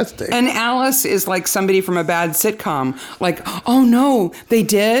fantastic. And Alice is like somebody from a bad sitcom. Like, "Oh no, they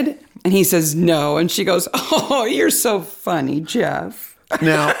did?" And he says, "No." And she goes, "Oh, you're so funny, Jeff."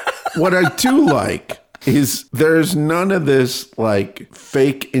 Now, what I do like is there's none of this like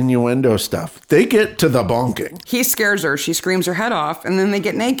fake innuendo stuff. They get to the bonking. He scares her. She screams her head off and then they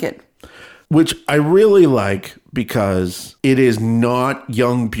get naked. Which I really like because it is not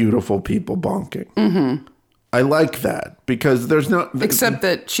young, beautiful people bonking. Mm-hmm. I like that because there's no... Except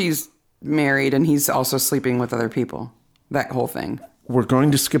that she's married and he's also sleeping with other people. That whole thing. We're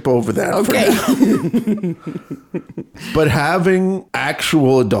going to skip over that okay. for now. But having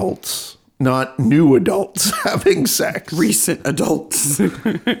actual adults, not new adults, having sex. Recent adults.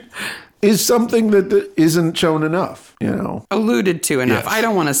 is something that isn't shown enough, you know. Alluded to enough. Yes. I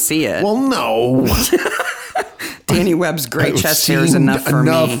don't want to see it. Well, no. Danny Webb's great chest hair is enough for me.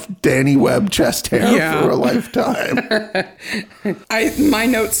 Enough Danny Webb chest hair for a lifetime. My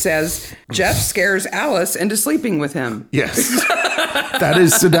note says, Jeff scares Alice into sleeping with him. Yes. That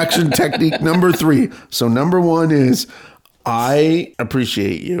is seduction technique number 3. So number 1 is, I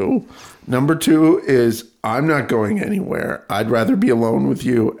appreciate you. Number 2 is, I'm not going anywhere. I'd rather be alone with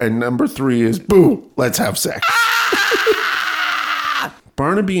you. And number 3 is, boo, let's have sex.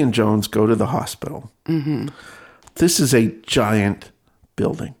 Barnaby and Jones go to the hospital. Mm-hmm. This is a giant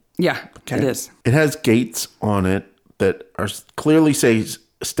building. Yeah, okay. It is. It has gates on it that are clearly says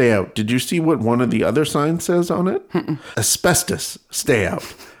stay out. Did you see what one of the other signs says on it? Mm-mm. Asbestos, stay out.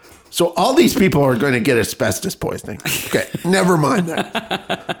 So all these people are going to get asbestos poisoning. Okay, never mind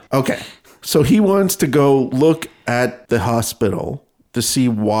that. Okay, so he wants to go look at the hospital to see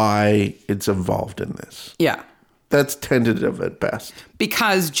why it's involved in this. Yeah. That's tentative at best.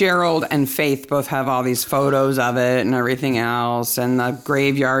 Because Gerald and Faith both have all these photos of it and everything else, and the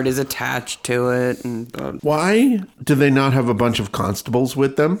graveyard is attached to it. Why do they not have a bunch of constables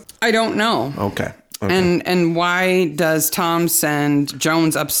with them? I don't know. Okay. And why does Tom send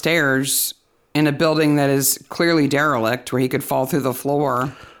Jones upstairs in a building that is clearly derelict where he could fall through the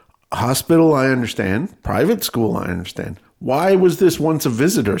floor? Hospital, I understand. Private school, I understand. Why was this once a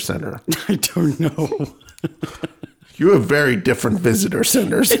visitor center? I don't know. You have very different visitor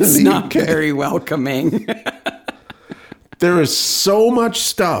centers it's in the not UK. Very welcoming. There is so much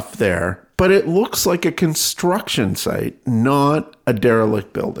stuff there, but it looks like a construction site, not a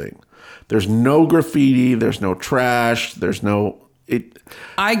derelict building. There's no graffiti. There's no trash.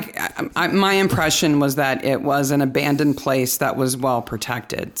 My impression was that it was an abandoned place that was well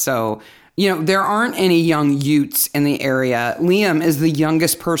protected. So, there aren't any young Utes in the area. Liam is the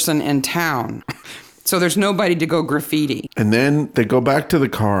youngest person in town. So there's nobody to go graffiti. And then they go back to the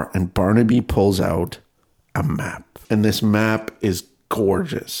car and Barnaby pulls out a map. And this map is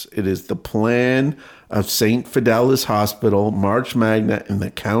gorgeous. It is the plan of St. Fidelis Hospital, March Magna in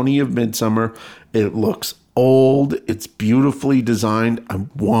the county of Midsummer. It looks old. It's beautifully designed. I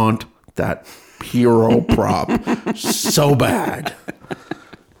want that hero prop so bad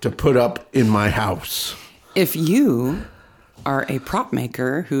to put up in my house. If you are a prop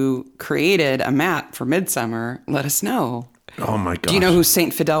maker who created a map for Midsummer, let us know. Oh my gosh. Do you know who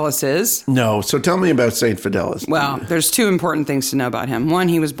St. Fidelis is? No. So tell me about St. Fidelis. Well, there's two important things to know about him. One,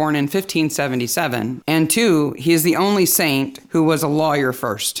 he was born in 1577. And two, he is the only saint who was a lawyer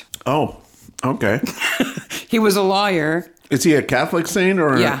first. Oh, okay. He was a lawyer. Is he a Catholic saint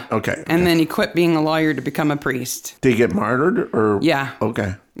or? Yeah. Okay. And then he quit being a lawyer to become a priest. Did he get martyred or? Yeah.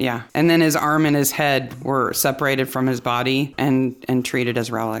 Okay. Yeah. And then his arm and his head were separated from his body and treated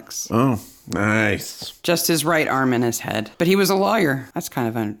as relics. Oh, nice. Just his right arm and his head. But he was a lawyer. That's kind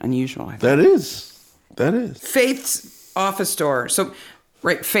of unusual, I think. That is. Faith's office door. So,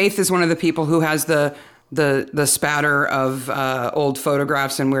 right, Faith is one of the people who has the spatter of old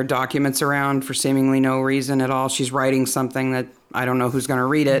photographs and weird documents around for seemingly no reason at all. She's writing something that I don't know who's going to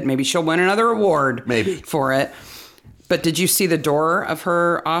read it. Maybe she'll win another award for it. But did you see the door of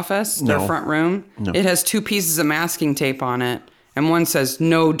her office, No. their front room? No. It has two pieces of masking tape on it. And one says,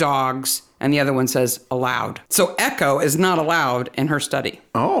 no dogs. And the other one says, allowed. So Echo is not allowed in her study.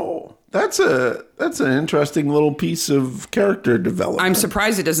 Oh, that's an interesting little piece of character development. I'm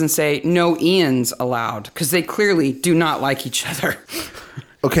surprised it doesn't say, no Ians allowed. Because they clearly do not like each other.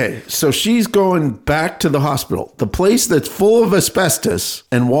 Okay, so she's going back to the hospital, the place that's full of asbestos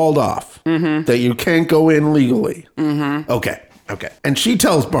and walled off, that you can't go in legally. Mm-hmm. Okay. And she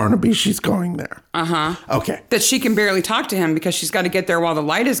tells Barnaby she's going there. Uh-huh. Okay. That she can barely talk to him because she's got to get there while the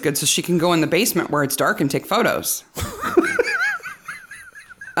light is good so she can go in the basement where it's dark and take photos.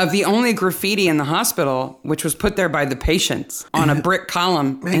 Of the only graffiti in the hospital, which was put there by the patients on a brick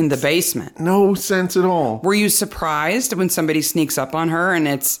column in the basement. No sense at all. Were you surprised when somebody sneaks up on her and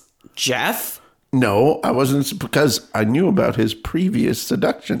it's Jeff? No, I wasn't, because I knew about his previous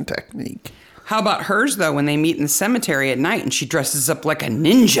seduction technique. How about hers, though, when they meet in the cemetery at night and she dresses up like a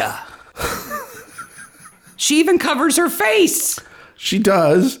ninja? She even covers her face. She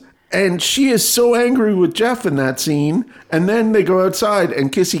does. And she is so angry with Jeff in that scene. And then they go outside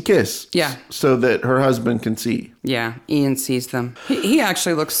and kissy kiss. Yeah. So that her husband can see. Yeah, Ian sees them. He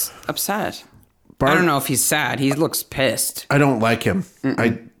actually looks upset. I don't know if he's sad. He looks pissed. I don't like him.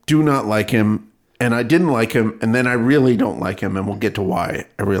 I do not like him. And I didn't like him. And then I really don't like him. And we'll get to why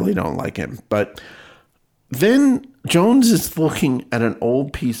I really don't like him. But then Jones is looking at an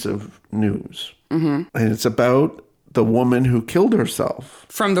old piece of news. Mm-hmm. And it's about the woman who killed herself.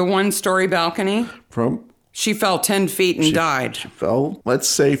 From the one-story balcony? She fell 10 feet and died. She fell, let's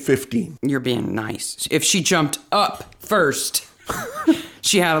say 15. You're being nice. If she jumped up first,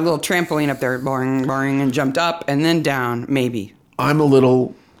 she had a little trampoline up there, boing, boing, and jumped up and then down, maybe. I'm a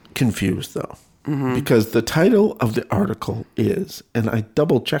little confused, though. Mm-hmm. Because the title of the article is, and I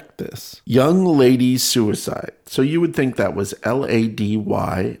double-checked this, Young Lady's Suicide. So you would think that was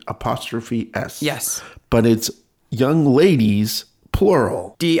LADY''S. Yes. But it's Young Ladies,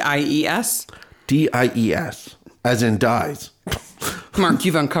 plural. DIES? DIES, as in dies. Mark,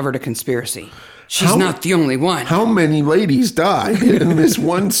 you've uncovered a conspiracy. She's not the only one. How many ladies died in this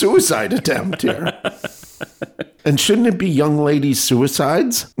one suicide attempt here? And shouldn't it be Young Ladies'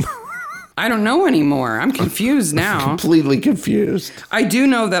 Suicides? I don't know anymore. I'm confused now. Completely confused. I do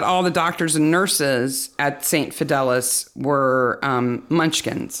know that all the doctors and nurses at St. Fidelis were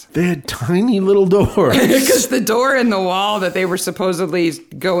munchkins. They had tiny little doors. Because the door in the wall that they were supposedly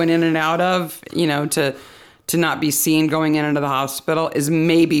going in and out of, to not be seen going in and out of the hospital is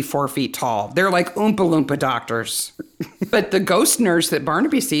maybe 4 feet tall. They're like Oompa Loompa doctors. But the ghost nurse that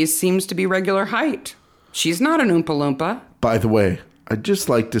Barnaby sees seems to be regular height. She's not an Oompa Loompa. By the way, I'd just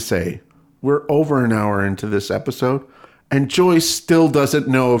like to say, we're over an hour into this episode, and Joyce still doesn't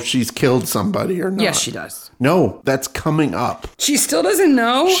know if she's killed somebody or not. Yes, she does. No, that's coming up. She still doesn't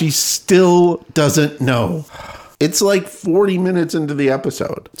know? She still doesn't know. It's like 40 minutes into the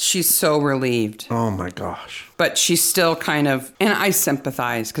episode. She's so relieved. Oh, my gosh. But she's still kind of, and I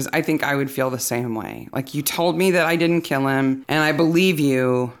sympathize because I think I would feel the same way. Like, you told me that I didn't kill him, and I believe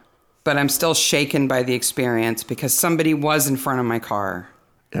you, but I'm still shaken by the experience because somebody was in front of my car.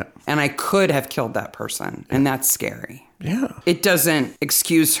 Yeah. And I could have killed that person, and that's scary. Yeah. It doesn't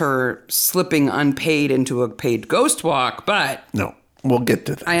excuse her slipping unpaid into a paid ghost walk, but No, we'll get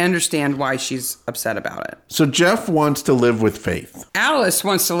to that. I understand why she's upset about it. So Jeff wants to live with Faith. Alice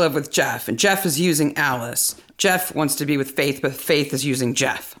wants to live with Jeff, and Jeff is using Alice. Jeff wants to be with Faith, but Faith is using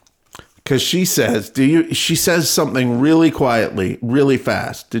Jeff. Because she says, she says something really quietly, really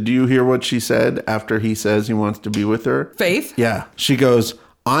fast. Did you hear what she said after he says he wants to be with her? Faith? Yeah. She goes,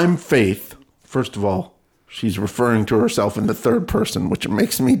 I'm Faith. First of all, she's referring to herself in the third person, which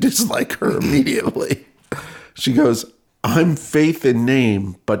makes me dislike her immediately. She goes, I'm Faith in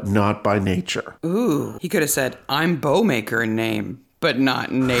name, but not by nature. Ooh, he could have said, I'm Bowmaker in name, but not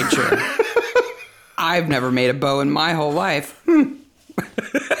in nature. I've never made a bow in my whole life.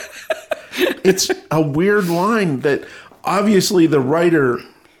 It's a weird line that obviously the writer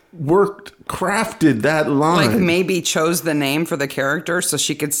crafted that line. Like maybe chose the name for the character so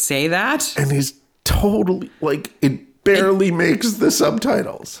she could say that. And he's totally, like, it barely makes the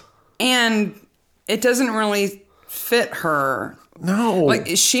subtitles. And it doesn't really fit her. No. Like,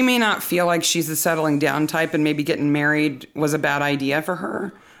 she may not feel like she's the settling down type and maybe getting married was a bad idea for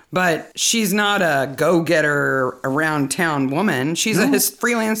her. But she's not a go-getter around town woman. She's a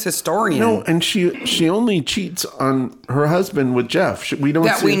freelance historian. No, and she only cheats on her husband with Jeff. We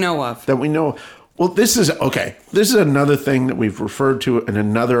don't we know of. That we know. Well, this is another thing that we've referred to in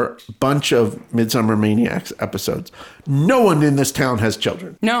another bunch of Midsummer Maniacs episodes. No one in this town has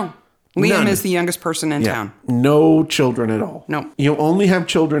children. No. Liam None. is the youngest person in town. No children at all. No. You only have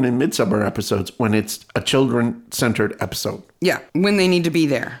children in Midsummer episodes when it's a children-centered episode. Yeah, when they need to be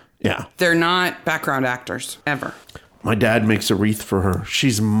there. Yeah. They're not background actors, ever. My dad makes a wreath for her.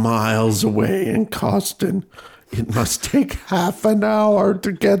 She's miles away in Coston. It must take half an hour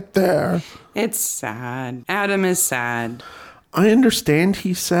to get there. It's sad. Adam is sad. I understand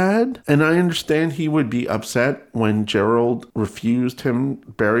he's sad, and I understand he would be upset when Gerald refused him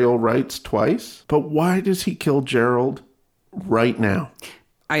burial rites twice. But why does he kill Gerald right now?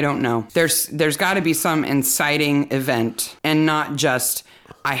 I don't know. There's got to be some inciting event, and not just,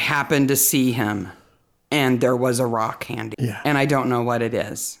 I happened to see him and there was a rock handy. Yeah. And I don't know what it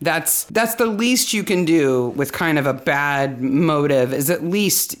is. That's the least you can do with kind of a bad motive, is at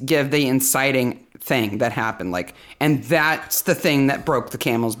least give the inciting thing that happened. And that's the thing that broke the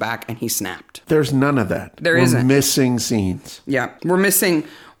camel's back and he snapped. There's none of that. There We're isn't. missing scenes. Yeah. We're missing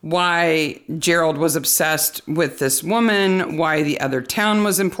why Gerald was obsessed with this woman, why the other town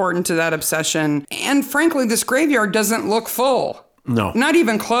was important to that obsession. And frankly, this graveyard doesn't look full. No. Not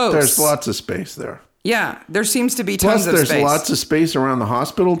even close. There's lots of space there. Yeah, there seems to be tons Plus, of there's space. lots of space around the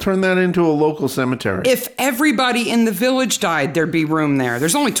hospital. Turn that into a local cemetery. If everybody in the village died, there'd be room there.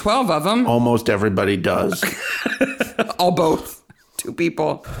 There's only 12 of them. Almost everybody does. All both. 2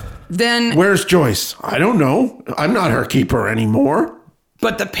 people. Then, Where's Joyce? I don't know. I'm not her keeper anymore.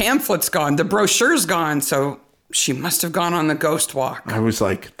 but the pamphlet's gone. The brochure's gone. So she must have gone on the ghost walk. I was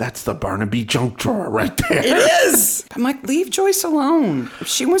like, that's the Barnaby junk drawer right there. It is. I'm like, leave Joyce alone. If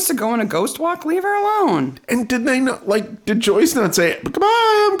she wants to go on a ghost walk, leave her alone. And did they not, did Joyce not say,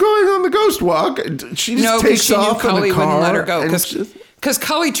 goodbye, I'm going on the ghost walk? She just No, because takes she knew off in Cully a car. wouldn't let her go. and just- Because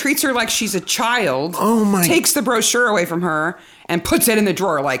Cully treats her like she's a child. Oh, my- Takes the brochure away from her and puts it in the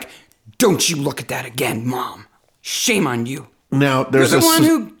drawer like, don't you look at that again, Mom. Shame on you. Now, You're there's the a, one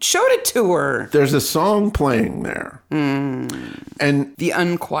who showed it to her. there's a song playing there. And The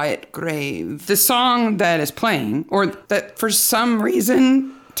Unquiet Grave. The song that is playing, or that for some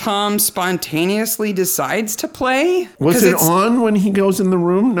reason Tom spontaneously decides to play. was 'Cause it it's- on when he goes in the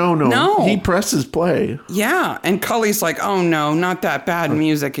room? No. No. He presses play. Yeah, and Cully's like, oh no, not that bad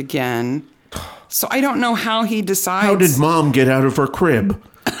music again. So I don't know how he decides. How did Mom get out of her crib?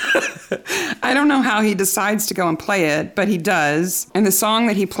 I don't know how he decides to go and play it, but he does. And the song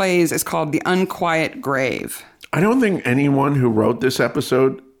that he plays is called The Unquiet Grave. I don't think anyone who wrote this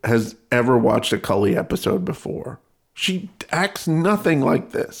episode has ever watched a Cully episode before. She acts nothing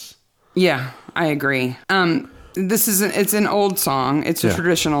like this. Yeah, I agree. It's an old song. It's a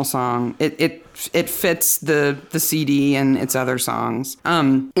traditional song. It fits the CD and its other songs.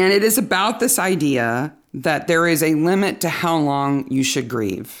 And it is about this idea that there is a limit to how long you should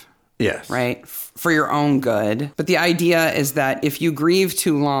grieve. Yes. Right? For your own good. But the idea is that if you grieve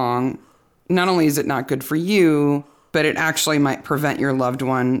too long, not only is it not good for you, but it actually might prevent your loved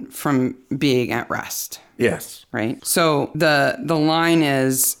one from being at rest. Yes. Right? So the line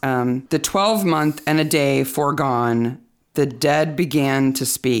is the 12-month and a day foregone, the dead began to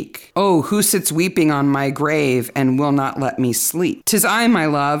speak. Oh, who sits weeping on my grave and will not let me sleep? 'Tis I, my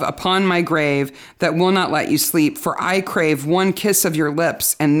love, upon my grave that will not let you sleep, for I crave one kiss of your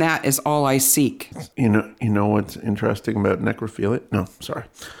lips, and that is all I seek. You know what's interesting about necrophilia? No, sorry.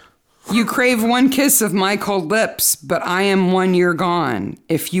 You crave one kiss of my cold lips, but I am 1 year gone.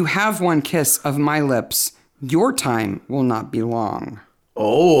 If you have one kiss of my lips, your time will not be long.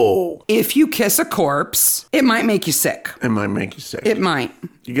 Oh. If you kiss a corpse, it might make you sick. It might make you sick. It might.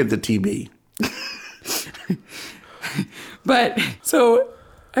 You get the TB. But so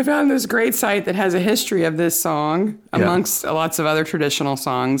I found this great site that has a history of this song amongst lots of other traditional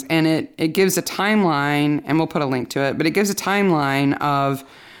songs. And it gives a timeline, and we'll put a link to it, but it gives a timeline of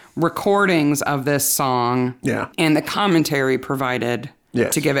recordings of this song and the commentary provided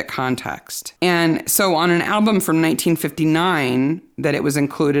to give it context. And so on an album from 1959 that it was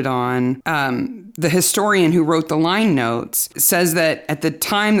included on, the historian who wrote the line notes says that at the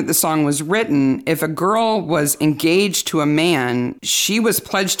time that the song was written, if a girl was engaged to a man, she was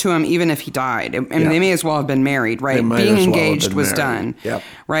pledged to him even if he died. I mean, they may as well have been married, right? Being engaged was done,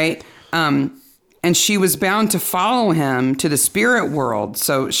 right? And she was bound to follow him to the spirit world,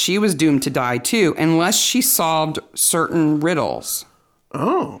 so she was doomed to die too, unless she solved certain riddles.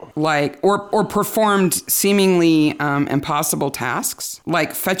 Oh. Like, or performed seemingly impossible tasks,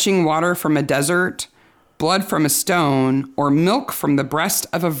 like fetching water from a desert, blood from a stone, or milk from the breast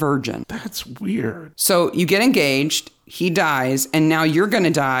of a virgin. That's weird. So you get engaged, he dies, and now you're going to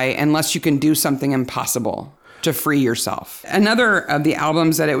die unless you can do something impossible to free yourself. Another of the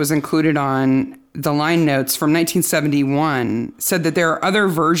albums that it was included on, the line notes from 1971, said that there are other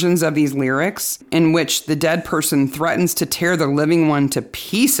versions of these lyrics in which the dead person threatens to tear the living one to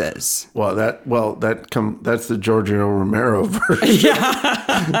pieces. Well, that's the Giorgio Romero version.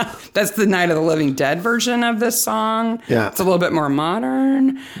 Yeah. That's the Night of the Living Dead version of this song. Yeah. It's a little bit more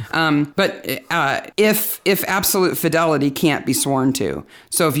modern. But if absolute fidelity can't be sworn to.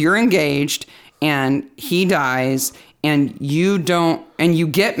 So if you're engaged and he dies and you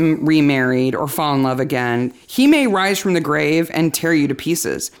get remarried or fall in love again, he may rise from the grave and tear you to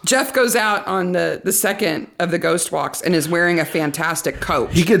pieces. Jeff goes out on the second of the ghost walks and is wearing a fantastic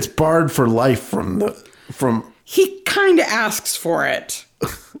coat. He gets barred for life from. He kind of asks for it.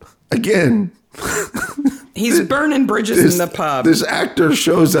 Again. He's burning bridges in the pub. This actor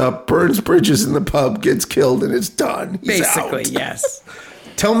shows up, burns bridges in the pub, gets killed, and it's done. He's basically, out. Yes.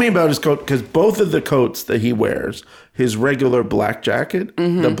 Tell me about his coat, because both of the coats that he wears, his regular black jacket,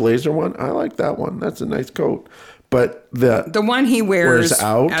 the blazer one, I like that one. That's a nice coat. But the one he wears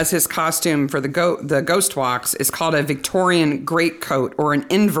out as his costume for the ghost walks is called a Victorian greatcoat or an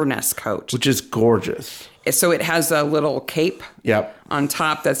Inverness coat, which is gorgeous. So it has a little cape on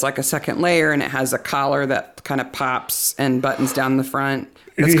top that's like a second layer, and it has a collar that kind of pops and buttons down the front.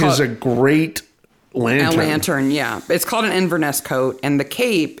 He has a great lantern. A lantern, yeah. It's called an Inverness coat, and the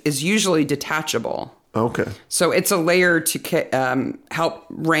cape is usually detachable. Okay. So it's a layer to help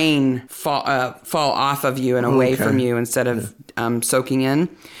rain fall off of you and away from you instead of soaking in.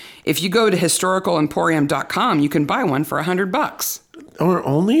 If you go to historicalemporium.com, you can buy one for $100. Or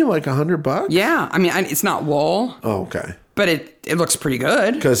only like $100? Yeah. I mean, it's not wool. Oh, okay. But it looks pretty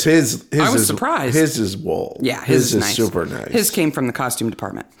good. Because his I was surprised. His is wool. Yeah, his is nice. super nice. His came from the costume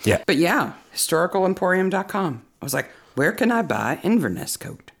department. Yeah. But yeah, historicalemporium.com. I was like, where can I buy Inverness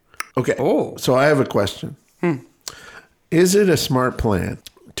coat? Okay. Oh. So I have a question. Is it a smart plan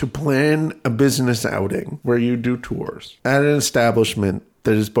to plan a business outing where you do tours at an establishment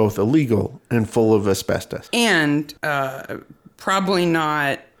that is both illegal and full of asbestos? And probably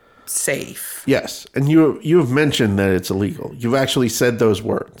not safe. Yes. And you have mentioned that it's illegal. You've actually said those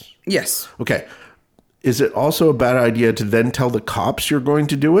words. Yes. Okay. Is it also a bad idea to then tell the cops you're going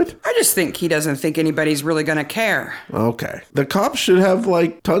to do it? I just think he doesn't think anybody's really going to care. Okay. The cops should have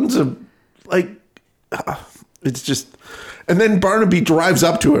like tons of it's just. And then Barnaby drives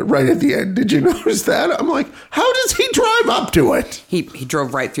up to it right at the end. Did you notice that? I'm like, how does he drive up to it? He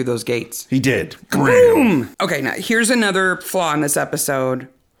drove right through those gates. He did. Boom. Okay, now here's another flaw in this episode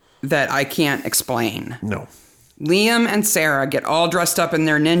that I can't explain. No. Liam and Sarah get all dressed up in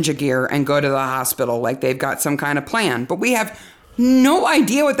their ninja gear and go to the hospital like they've got some kind of plan. But we have no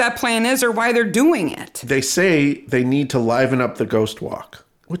idea what that plan is or why they're doing it. They say they need to liven up the ghost walk,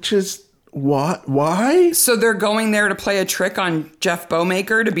 which is what? Why? So they're going there to play a trick on Jeff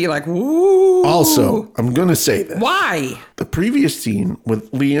Bowmaker to be like, woo. Also, I'm going to say this. Why? The previous scene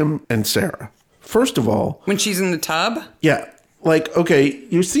with Liam and Sarah. First of all. When she's in the tub? Yeah. Like, okay,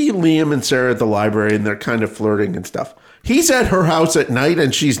 you see Liam and Sarah at the library and they're kind of flirting and stuff. He's at her house at night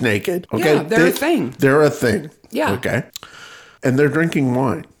and she's naked. Okay? Yeah, they're a thing. They're a thing. Yeah. Okay. And they're drinking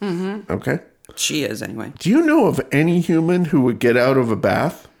wine. Mm-hmm. Okay. She is, anyway. Do you know of any human who would get out of a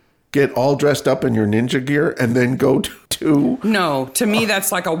bath, get all dressed up in your ninja gear, and then go to... No, to me,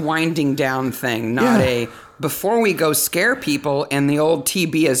 that's like a winding down thing, not a, before we go scare people in the old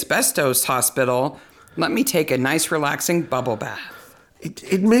TB asbestos hospital, let me take a nice relaxing bubble bath.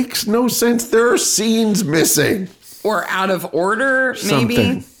 It makes no sense. There are scenes missing. Or out of order, maybe.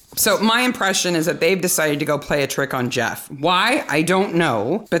 Something. So my impression is that they've decided to go play a trick on Jeff. Why? I don't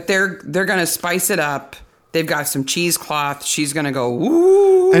know. But they're going to spice it up. They've got some cheesecloth. She's going to go,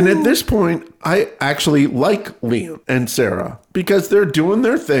 ooh. And at this point, I actually like Liam and Sarah because they're doing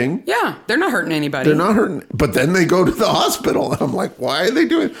their thing. Yeah, they're not hurting anybody. They're not hurting. But then they go to the hospital. And I'm like, why are they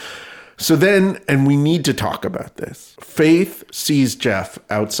doing? So then, and we need to talk about this. Faith sees Jeff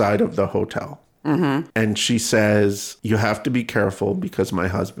outside of the hotel. Mm-hmm. And she says, you have to be careful because my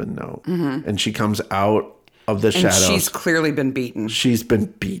husband knows. Mm-hmm. And she comes out of the shadows. She's clearly been beaten. She's been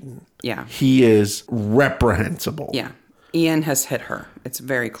beaten. Yeah. He is reprehensible. Yeah. Ian has hit her. It's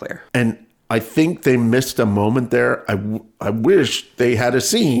very clear. And I think they missed a moment there. I wish they had a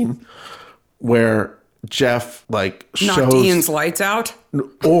scene where Jeff like knocked Ian's lights out.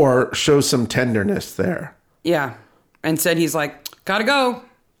 Or shows some tenderness there. Yeah. And said he's like, gotta go.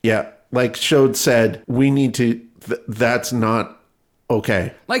 Yeah. Like said, we need to, that's not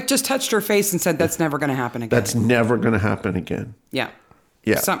okay. Like just touched her face and said, that's never going to happen again. That's never going to happen again. Yeah.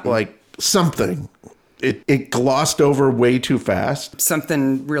 Yeah. Something. It glossed over way too fast.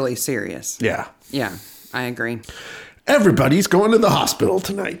 Something really serious. Yeah. Yeah, I agree. Everybody's going to the hospital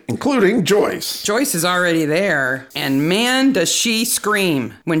tonight, including Joyce. Joyce is already there, and man, does she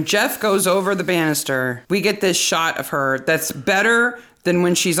scream. When Jeff goes over the banister, we get this shot of her that's better than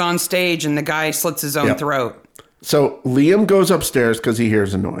when she's on stage and the guy slits his own throat. So Liam goes upstairs because he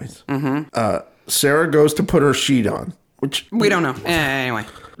hears a noise. Mm-hmm. Sarah goes to put her sheet on, which... We don't know. Anyway.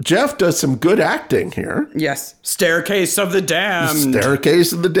 Jeff does some good acting here. Yes. Staircase of the Damned.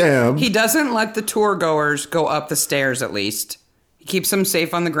 Staircase of the Damned. He doesn't let the tour goers go up the stairs, at least. He keeps them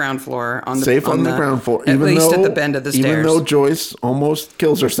safe on the ground floor. On the ground floor. At least at the bend of the stairs. Even though Joyce almost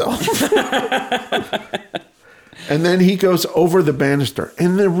kills herself. And then he goes over the banister.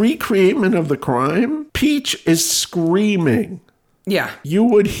 In the recreation of the crime, Peach is screaming. Yeah. You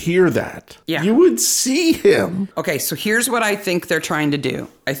would hear that. Yeah. You would see him. Okay, so here's what I think they're trying to do.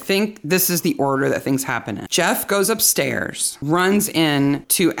 I think this is the order that things happen in. Jeff goes upstairs, runs in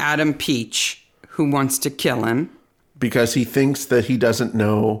to Adam Peach, who wants to kill him. Because he thinks that he doesn't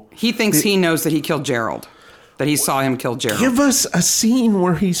know. He thinks he knows that he killed Gerald. That he saw him kill Gerald. Give us a scene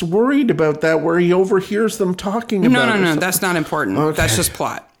where he's worried about that, where he overhears them talking about it. No, that's not important. Okay. That's just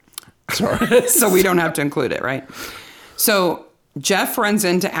plot. Sorry. So we don't have to include it, right? So Jeff runs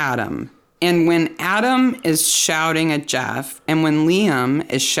into Adam. And when Adam is shouting at Jeff and when Liam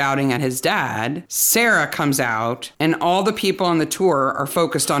is shouting at his dad, Sarah comes out and all the people on the tour are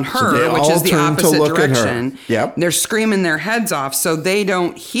focused on her, which is the opposite direction. Yep. They're screaming their heads off so they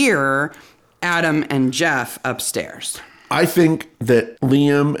don't hear Adam and Jeff upstairs. I think that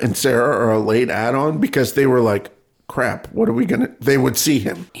Liam and Sarah are a late add-on because they were like, crap, what are we going to... They would see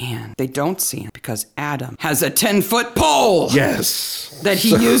him. And they don't see him because Adam has a 10-foot pole. Yes. That he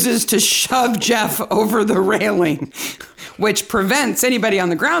uses to shove Jeff over the railing, which prevents anybody on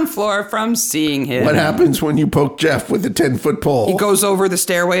the ground floor from seeing him. What happens when you poke Jeff with a 10-foot pole? He goes over the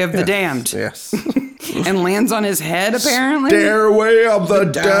stairway of the damned. Yes. And lands on his head, apparently. Stairway of the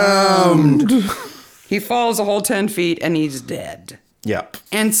damned. He falls a whole 10 feet and he's dead. Yep.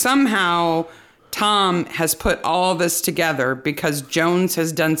 And somehow Tom has put all this together because Jones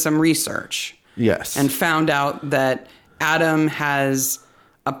has done some research. Yes. And found out that Adam has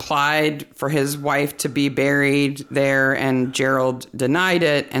applied for his wife to be buried there and Gerald denied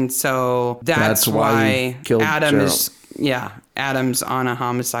it. And so that's why Adam is, Adam's on a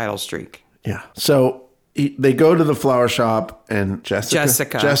homicidal streak. Yeah. So they go to the flower shop and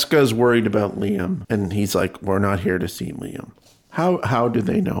Jessica's worried about Liam. And he's like, we're not here to see Liam. How do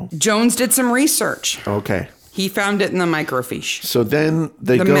they know? Jones did some research. Okay. He found it in the microfiche. So then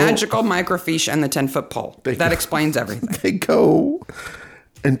the magical microfiche and the 10-foot pole. That explains everything. They go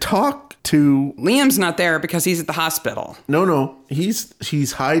and talk to... Liam's not there because he's at the hospital. No.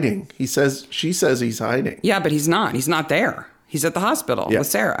 He's hiding. She says he's hiding. Yeah, but he's not. He's not there. He's at the hospital with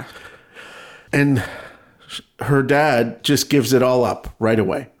Sarah. And her dad just gives it all up right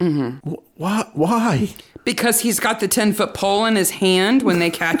away. Mm-hmm. Why? Because he's got the 10-foot pole in his hand when they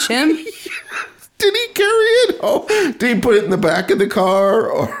catch him. Did he carry it home? Did he put it in the back of the car?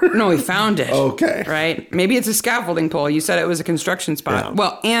 Or No, he found it. Okay. Right? Maybe it's a scaffolding pole. You said it was a construction spot. Yeah.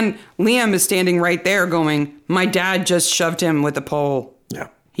 Well, and Liam is standing right there going, my dad just shoved him with a pole. Yeah.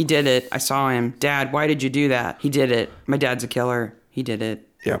 He did it. I saw him. Dad, why did you do that? He did it. My dad's a killer. He did it.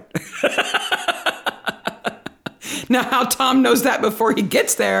 Yeah. Now, how Tom knows that before he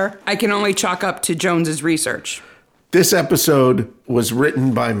gets there, I can only chalk up to Jones's research. This episode was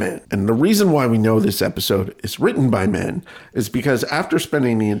written by men. And the reason why we know this episode is written by men is because after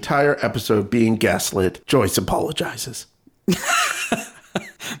spending the entire episode being gaslit, Joyce apologizes.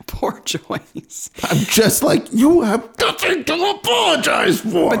 Poor Joyce. I'm just like, you have nothing to apologize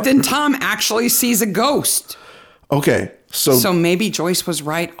for. But then Tom actually sees a ghost. Okay, So maybe Joyce was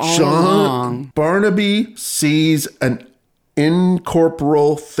right all John along. Barnaby sees an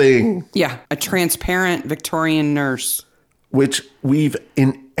incorporeal thing, Yeah, a transparent Victorian nurse. which we've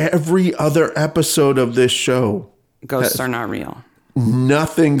in every other episode of this show, Ghosts are not real.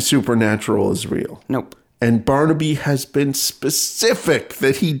 nothing supernatural is real. Nope. And Barnaby has been specific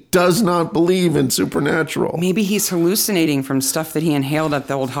that he does not believe in supernatural. Maybe he's hallucinating from stuff that he inhaled at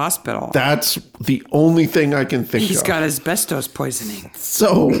the old hospital. That's the only thing I can think He's of. got asbestos poisoning.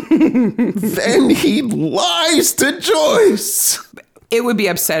 So then he lies to Joyce. It would be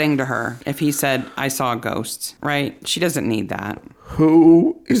upsetting to her if he said, I saw a ghost, right? She doesn't need that.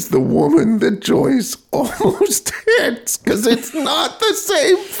 Who is the woman that Joyce almost hits? Because it's not the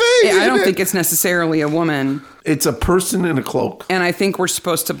same thing. I don't think it's necessarily a woman. It's a person in a cloak. And I think we're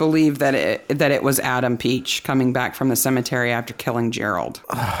supposed to believe that it was Adam Peach coming back from the cemetery after killing Gerald.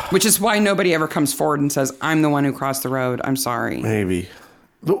 Which is why nobody ever comes forward and says, I'm the one who crossed the road. I'm sorry. Maybe.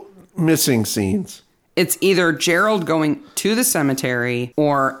 The missing scenes. It's either Gerald going to the cemetery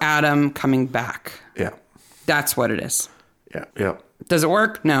or Adam coming back. Yeah. That's what it is. Yeah. Does it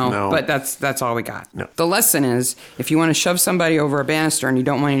work? No. No. But that's all we got. No. The lesson is, if you want to shove somebody over a banister and you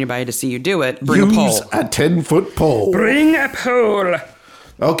don't want anybody to see you do it, bring a pole. Use a 10-foot pole. Bring a pole.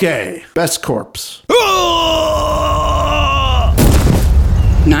 Okay. Best corpse.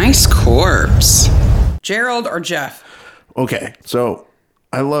 Nice corpse. Gerald or Jeff? Okay. So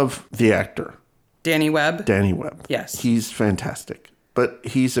I love the actor, Danny Webb? Danny Webb. Yes. He's fantastic. But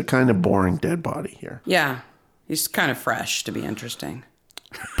he's a kind of boring dead body here. Yeah. He's kind of fresh to be interesting.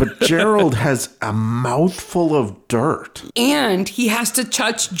 But Gerald has a mouthful of dirt. And he has to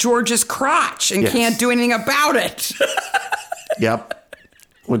touch George's crotch and Yes. can't do anything about it. Yep.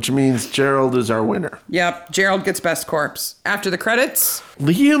 Which means Gerald is our winner. Yep. Gerald gets best corpse. After the credits,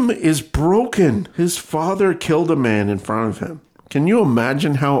 Liam is broken. His father killed a man in front of him. Can you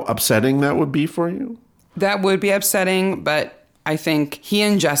imagine how upsetting that would be for you? that would be upsetting, but I think he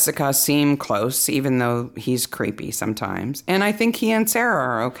and Jessica seem close, even though he's creepy sometimes. And I think he and Sarah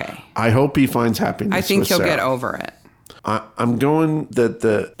are okay. I hope he finds happiness. I think with he'll Sarah. get over it. I'm going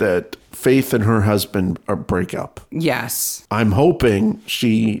that Faith and her husband are break up. Yes. I'm hoping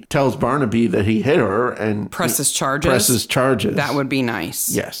she tells Barnaby that he hit her and Presses charges. Presses charges. That would be nice.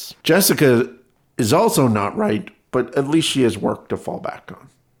 Yes. Jessica is also not right, but at least she has work to fall back on.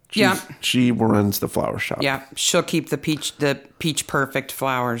 She runs the flower shop. Yeah, she'll keep the peach perfect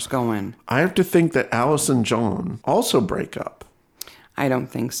flowers going. I have to think that Alice and John also break up. I don't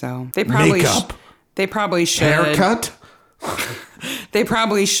think so. They probably Makeup. They probably should. Haircut? They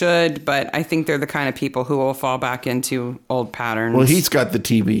probably should, but I think they're the kind of people who will fall back into old patterns. Well, he's got the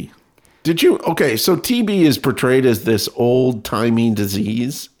TB. Did you? Okay, so TB is portrayed as this old-timey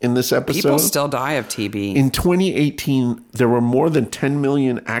disease in this episode. People still die of TB. In 2018, there were more than 10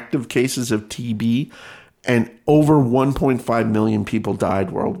 million active cases of TB, and over 1.5 million people died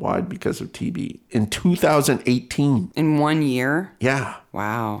worldwide because of TB. In 2018. In 1 year? Yeah.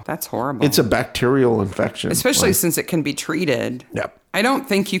 Wow, that's horrible. It's a bacterial infection. Especially since it can be treated. Yep. I don't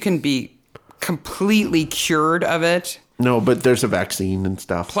think you can be completely cured of it. No, but there's a vaccine and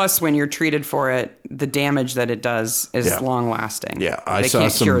stuff. Plus, when you're treated for it, the damage that it does is long lasting. Yeah, They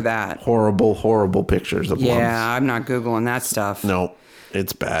can't cure that. horrible, horrible pictures of lungs. Yeah, I'm not Googling that stuff. No,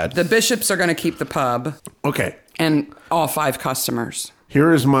 it's bad. The Bishops are going to keep the pub Okay, and all 5 customers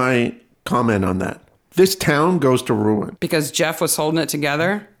here is my comment on that. This town goes to ruin. because Jeff was holding it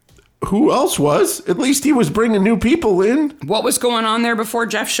together. Who else was? At least he was bringing new people in. What was going on there before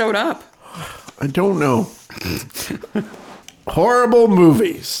Jeff showed up? I don't know. Horrible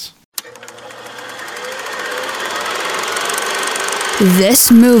movies. This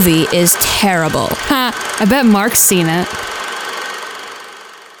movie is terrible. Ha, I bet Mark's seen it.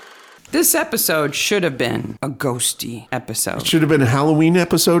 This episode should have been a ghosty episode. Should have been a Halloween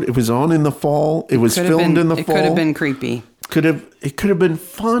episode. It was on in the fall. It was filmed in the fall. It could have been creepy. could have been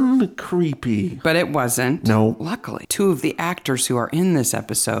fun, creepy. But it wasn't. No. Luckily, 2 of the actors who are in this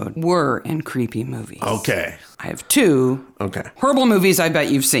episode were in creepy movies. Okay. I have 2 Okay. horrible movies I bet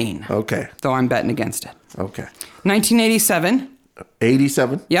you've seen. Okay. Though I'm betting against it. Okay. 1987.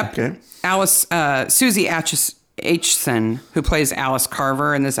 87? Yep. Okay. Susie Aitchison, who plays Alice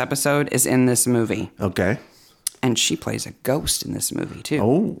Carver in this episode, is in this movie. Okay. And she plays a ghost in this movie, too.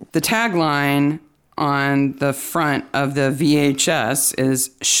 Oh. The tagline on the front of the VHS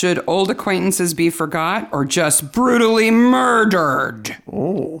is, "Should old acquaintances be forgot or just brutally murdered?"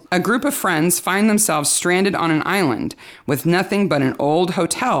 Oh. A group of friends find themselves stranded on an island with nothing but an old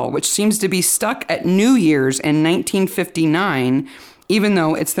hotel, which seems to be stuck at New Year's in 1959, even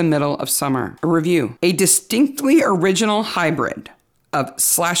though it's the middle of summer. A review. A distinctly original hybrid of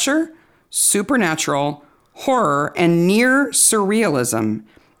slasher, supernatural, horror, and near surrealism,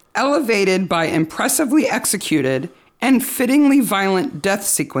 elevated by impressively executed and fittingly violent death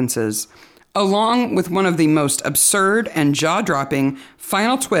sequences, along with one of the most absurd and jaw-dropping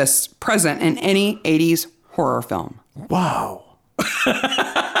final twists present in any 80s horror film. Wow.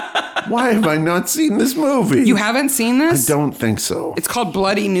 Why have I not seen this movie? You haven't seen this? I don't think so. It's called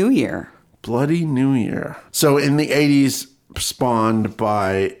Bloody New Year. Bloody New Year. So in the 80s, spawned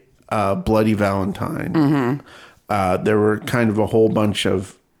by Bloody Valentine, there were kind of a whole bunch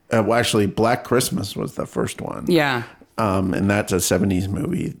of, actually Black Christmas was the first one. Yeah. And that's a 70s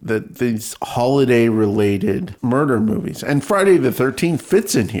movie. These holiday-related murder movies. And Friday the 13th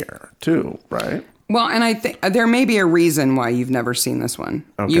fits in here, too, right? Well, and I think there may be a reason why you've never seen this one.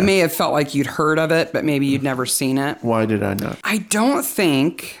 Okay. You may have felt like you'd heard of it, but maybe you'd never seen it. Why did I not? I don't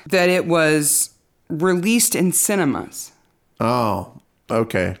think that it was released in cinemas. Oh,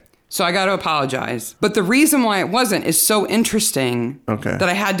 okay. So I got to apologize. But the reason why it wasn't is so interesting that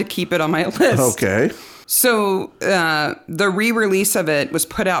I had to keep it on my list. Okay. So the re-release of it was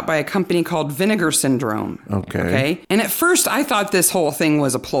put out by a company called Vinegar Syndrome. Okay. And at first I thought this whole thing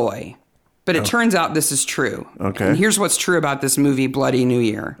was a ploy. But it turns out this is true. Okay. And here's what's true about this movie, Bloody New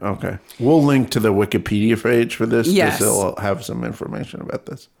Year. Okay. We'll link to the Wikipedia page for this. Yes. Because it'll have some information about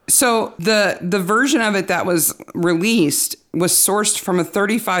this. So the version of it that was released was sourced from a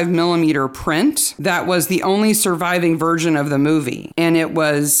 35 millimeter print that was the only surviving version of the movie. And it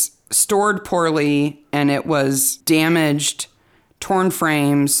was stored poorly, and it was damaged, torn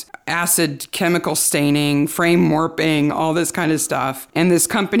frames, acid chemical staining, frame warping, all this kind of stuff. And this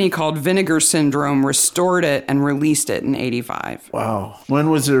company called Vinegar Syndrome restored it and released it in 85. Wow.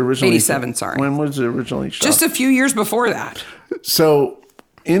 When was it originally? 87, sorry. When was it originally shot? Just a few years before that. So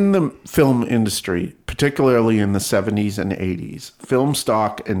in the film industry, particularly in the 70s and 80s, film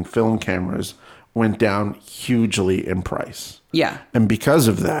stock and film cameras went down hugely in price. Yeah. And because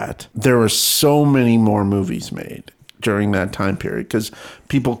of that, there were so many more movies made during that time period because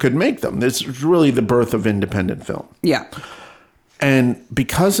people could make them. This was really the birth of independent film. Yeah. And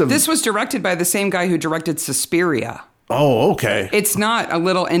because of... This was directed by the same guy who directed Suspiria. Oh, okay. It's not a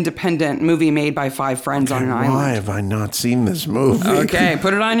little independent movie made by 5 friends on an island. Why have I not seen this movie? Okay,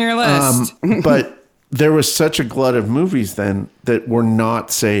 put it on your list. But there was such a glut of movies then that were not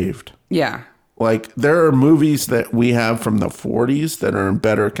saved. Yeah. Like, there are movies that we have from the 40s that are in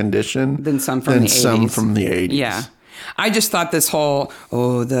better condition Than some from the 80s. Yeah. Yeah. I just thought this whole,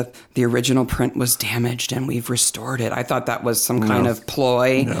 the original print was damaged and we've restored it. I thought that was some kind of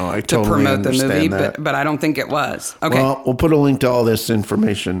ploy I to totally promote the movie, understand that. but I don't think it was. Okay. Well, we'll put a link to all this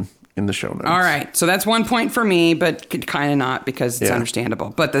information in the show notes. All right. So that's 1 point for me, but kind of not because it's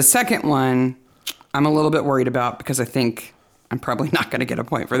understandable. But the second one, I'm a little bit worried about because I think I'm probably not going to get a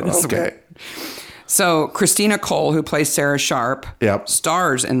point for this one. Okay. So Christina Cole, who plays Sarah Sharp, Yep.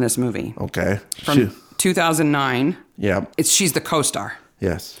 stars in this movie. Okay. From 2009. Yep. She's the co-star.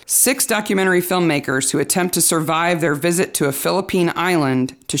 Yes. 6 documentary filmmakers who attempt to survive their visit to a Philippine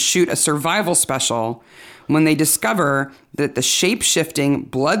island to shoot a survival special when they discover that the shape-shifting,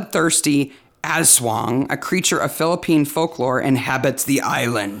 bloodthirsty Aswang, a creature of Philippine folklore, inhabits the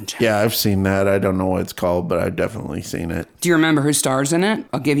island. Yeah, I've seen that. I don't know what it's called, but I've definitely seen it. Do you remember who stars in it?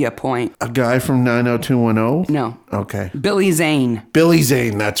 I'll give you a point. A guy from 90210? No. Okay. Billy Zane. Billy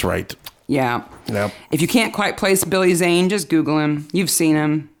Zane, that's right. Yeah. Yep. If you can't quite place Billy Zane, just Google him. You've seen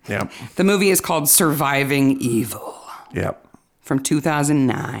him. Yep. The movie is called Surviving Evil Yep. from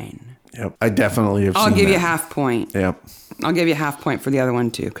 2009. Yep. I definitely have seen I'll give you that. half point. Yep. I'll give you half point for the other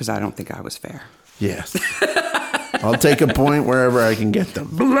one too, because I don't think I was fair. Yes. I'll take a point wherever I can get them.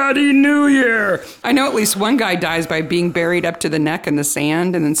 Bloody New Year. I know at least one guy dies by being buried up to the neck in the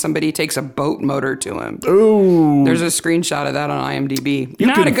sand, and then somebody takes a boat motor to him. Ooh. There's a screenshot of that on IMDb.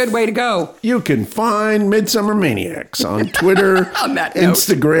 Not a good way to go. You can find Midsummer Maniacs on Twitter, On that note.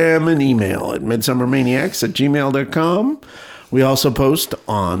 Instagram, and email at midsummermaniacs@gmail.com. We also post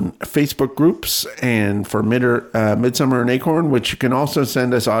on Facebook groups and for Midsummer and Acorn, which you can also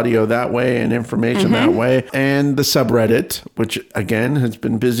send us audio that way and information that way. And the subreddit, which again has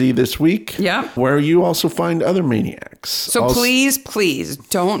been busy this week. Yeah. Where you also find other maniacs. So please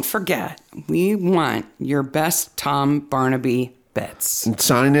don't forget, we want your best Tom Barnaby bits.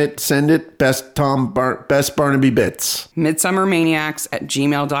 Sign it, send it, best Barnaby bits.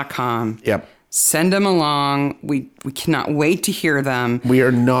 midsummermaniacs@gmail.com. Yep. Send them along. We cannot wait to hear them. We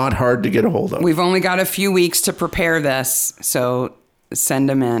are not hard to get a hold of. We've only got a few weeks to prepare this, so send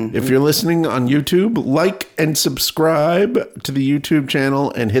them in. If you're listening on YouTube, like and subscribe to the YouTube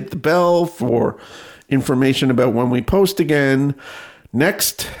channel and hit the bell for information about when we post again.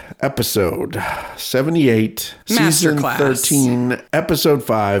 Next episode, 78, season Masterclass. 13, episode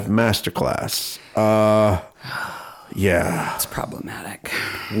 5, Masterclass. Yeah. It's problematic.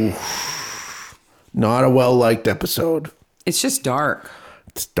 Not a well-liked episode. It's just dark.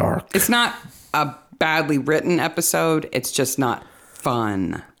 It's dark. It's not a badly written episode. It's just not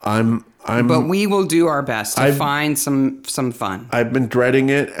fun. But we will do our best to find some fun. I've been dreading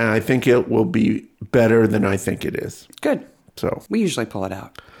it, and I think it will be better than I think it is. Good. So We usually pull it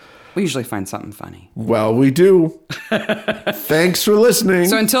out. We usually find something funny. Well, we do. Thanks for listening.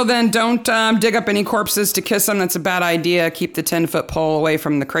 So until then, don't dig up any corpses to kiss them. That's a bad idea. Keep the 10-foot pole away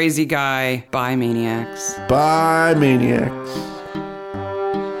from the crazy guy. Bye, maniacs. Bye, maniacs.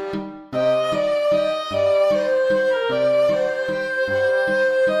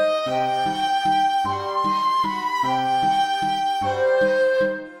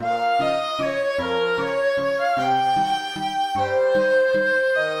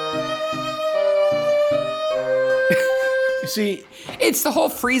 See, It's the whole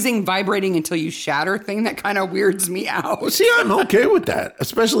freezing, vibrating until you shatter thing that kind of weirds me out. see, I'm okay with that,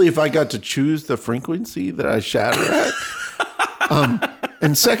 especially if I got to choose the frequency that I shatter at.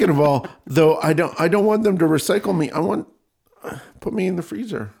 And second of all, though, I don't want them to recycle me. I want put me in the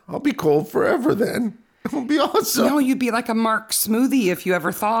freezer. I'll be cold forever then. It'll be awesome. No, you'd be like a Mark smoothie if you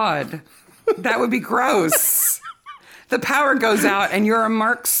ever thawed. That would be gross. The power goes out and you're a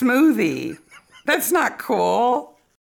Mark smoothie. That's not cool.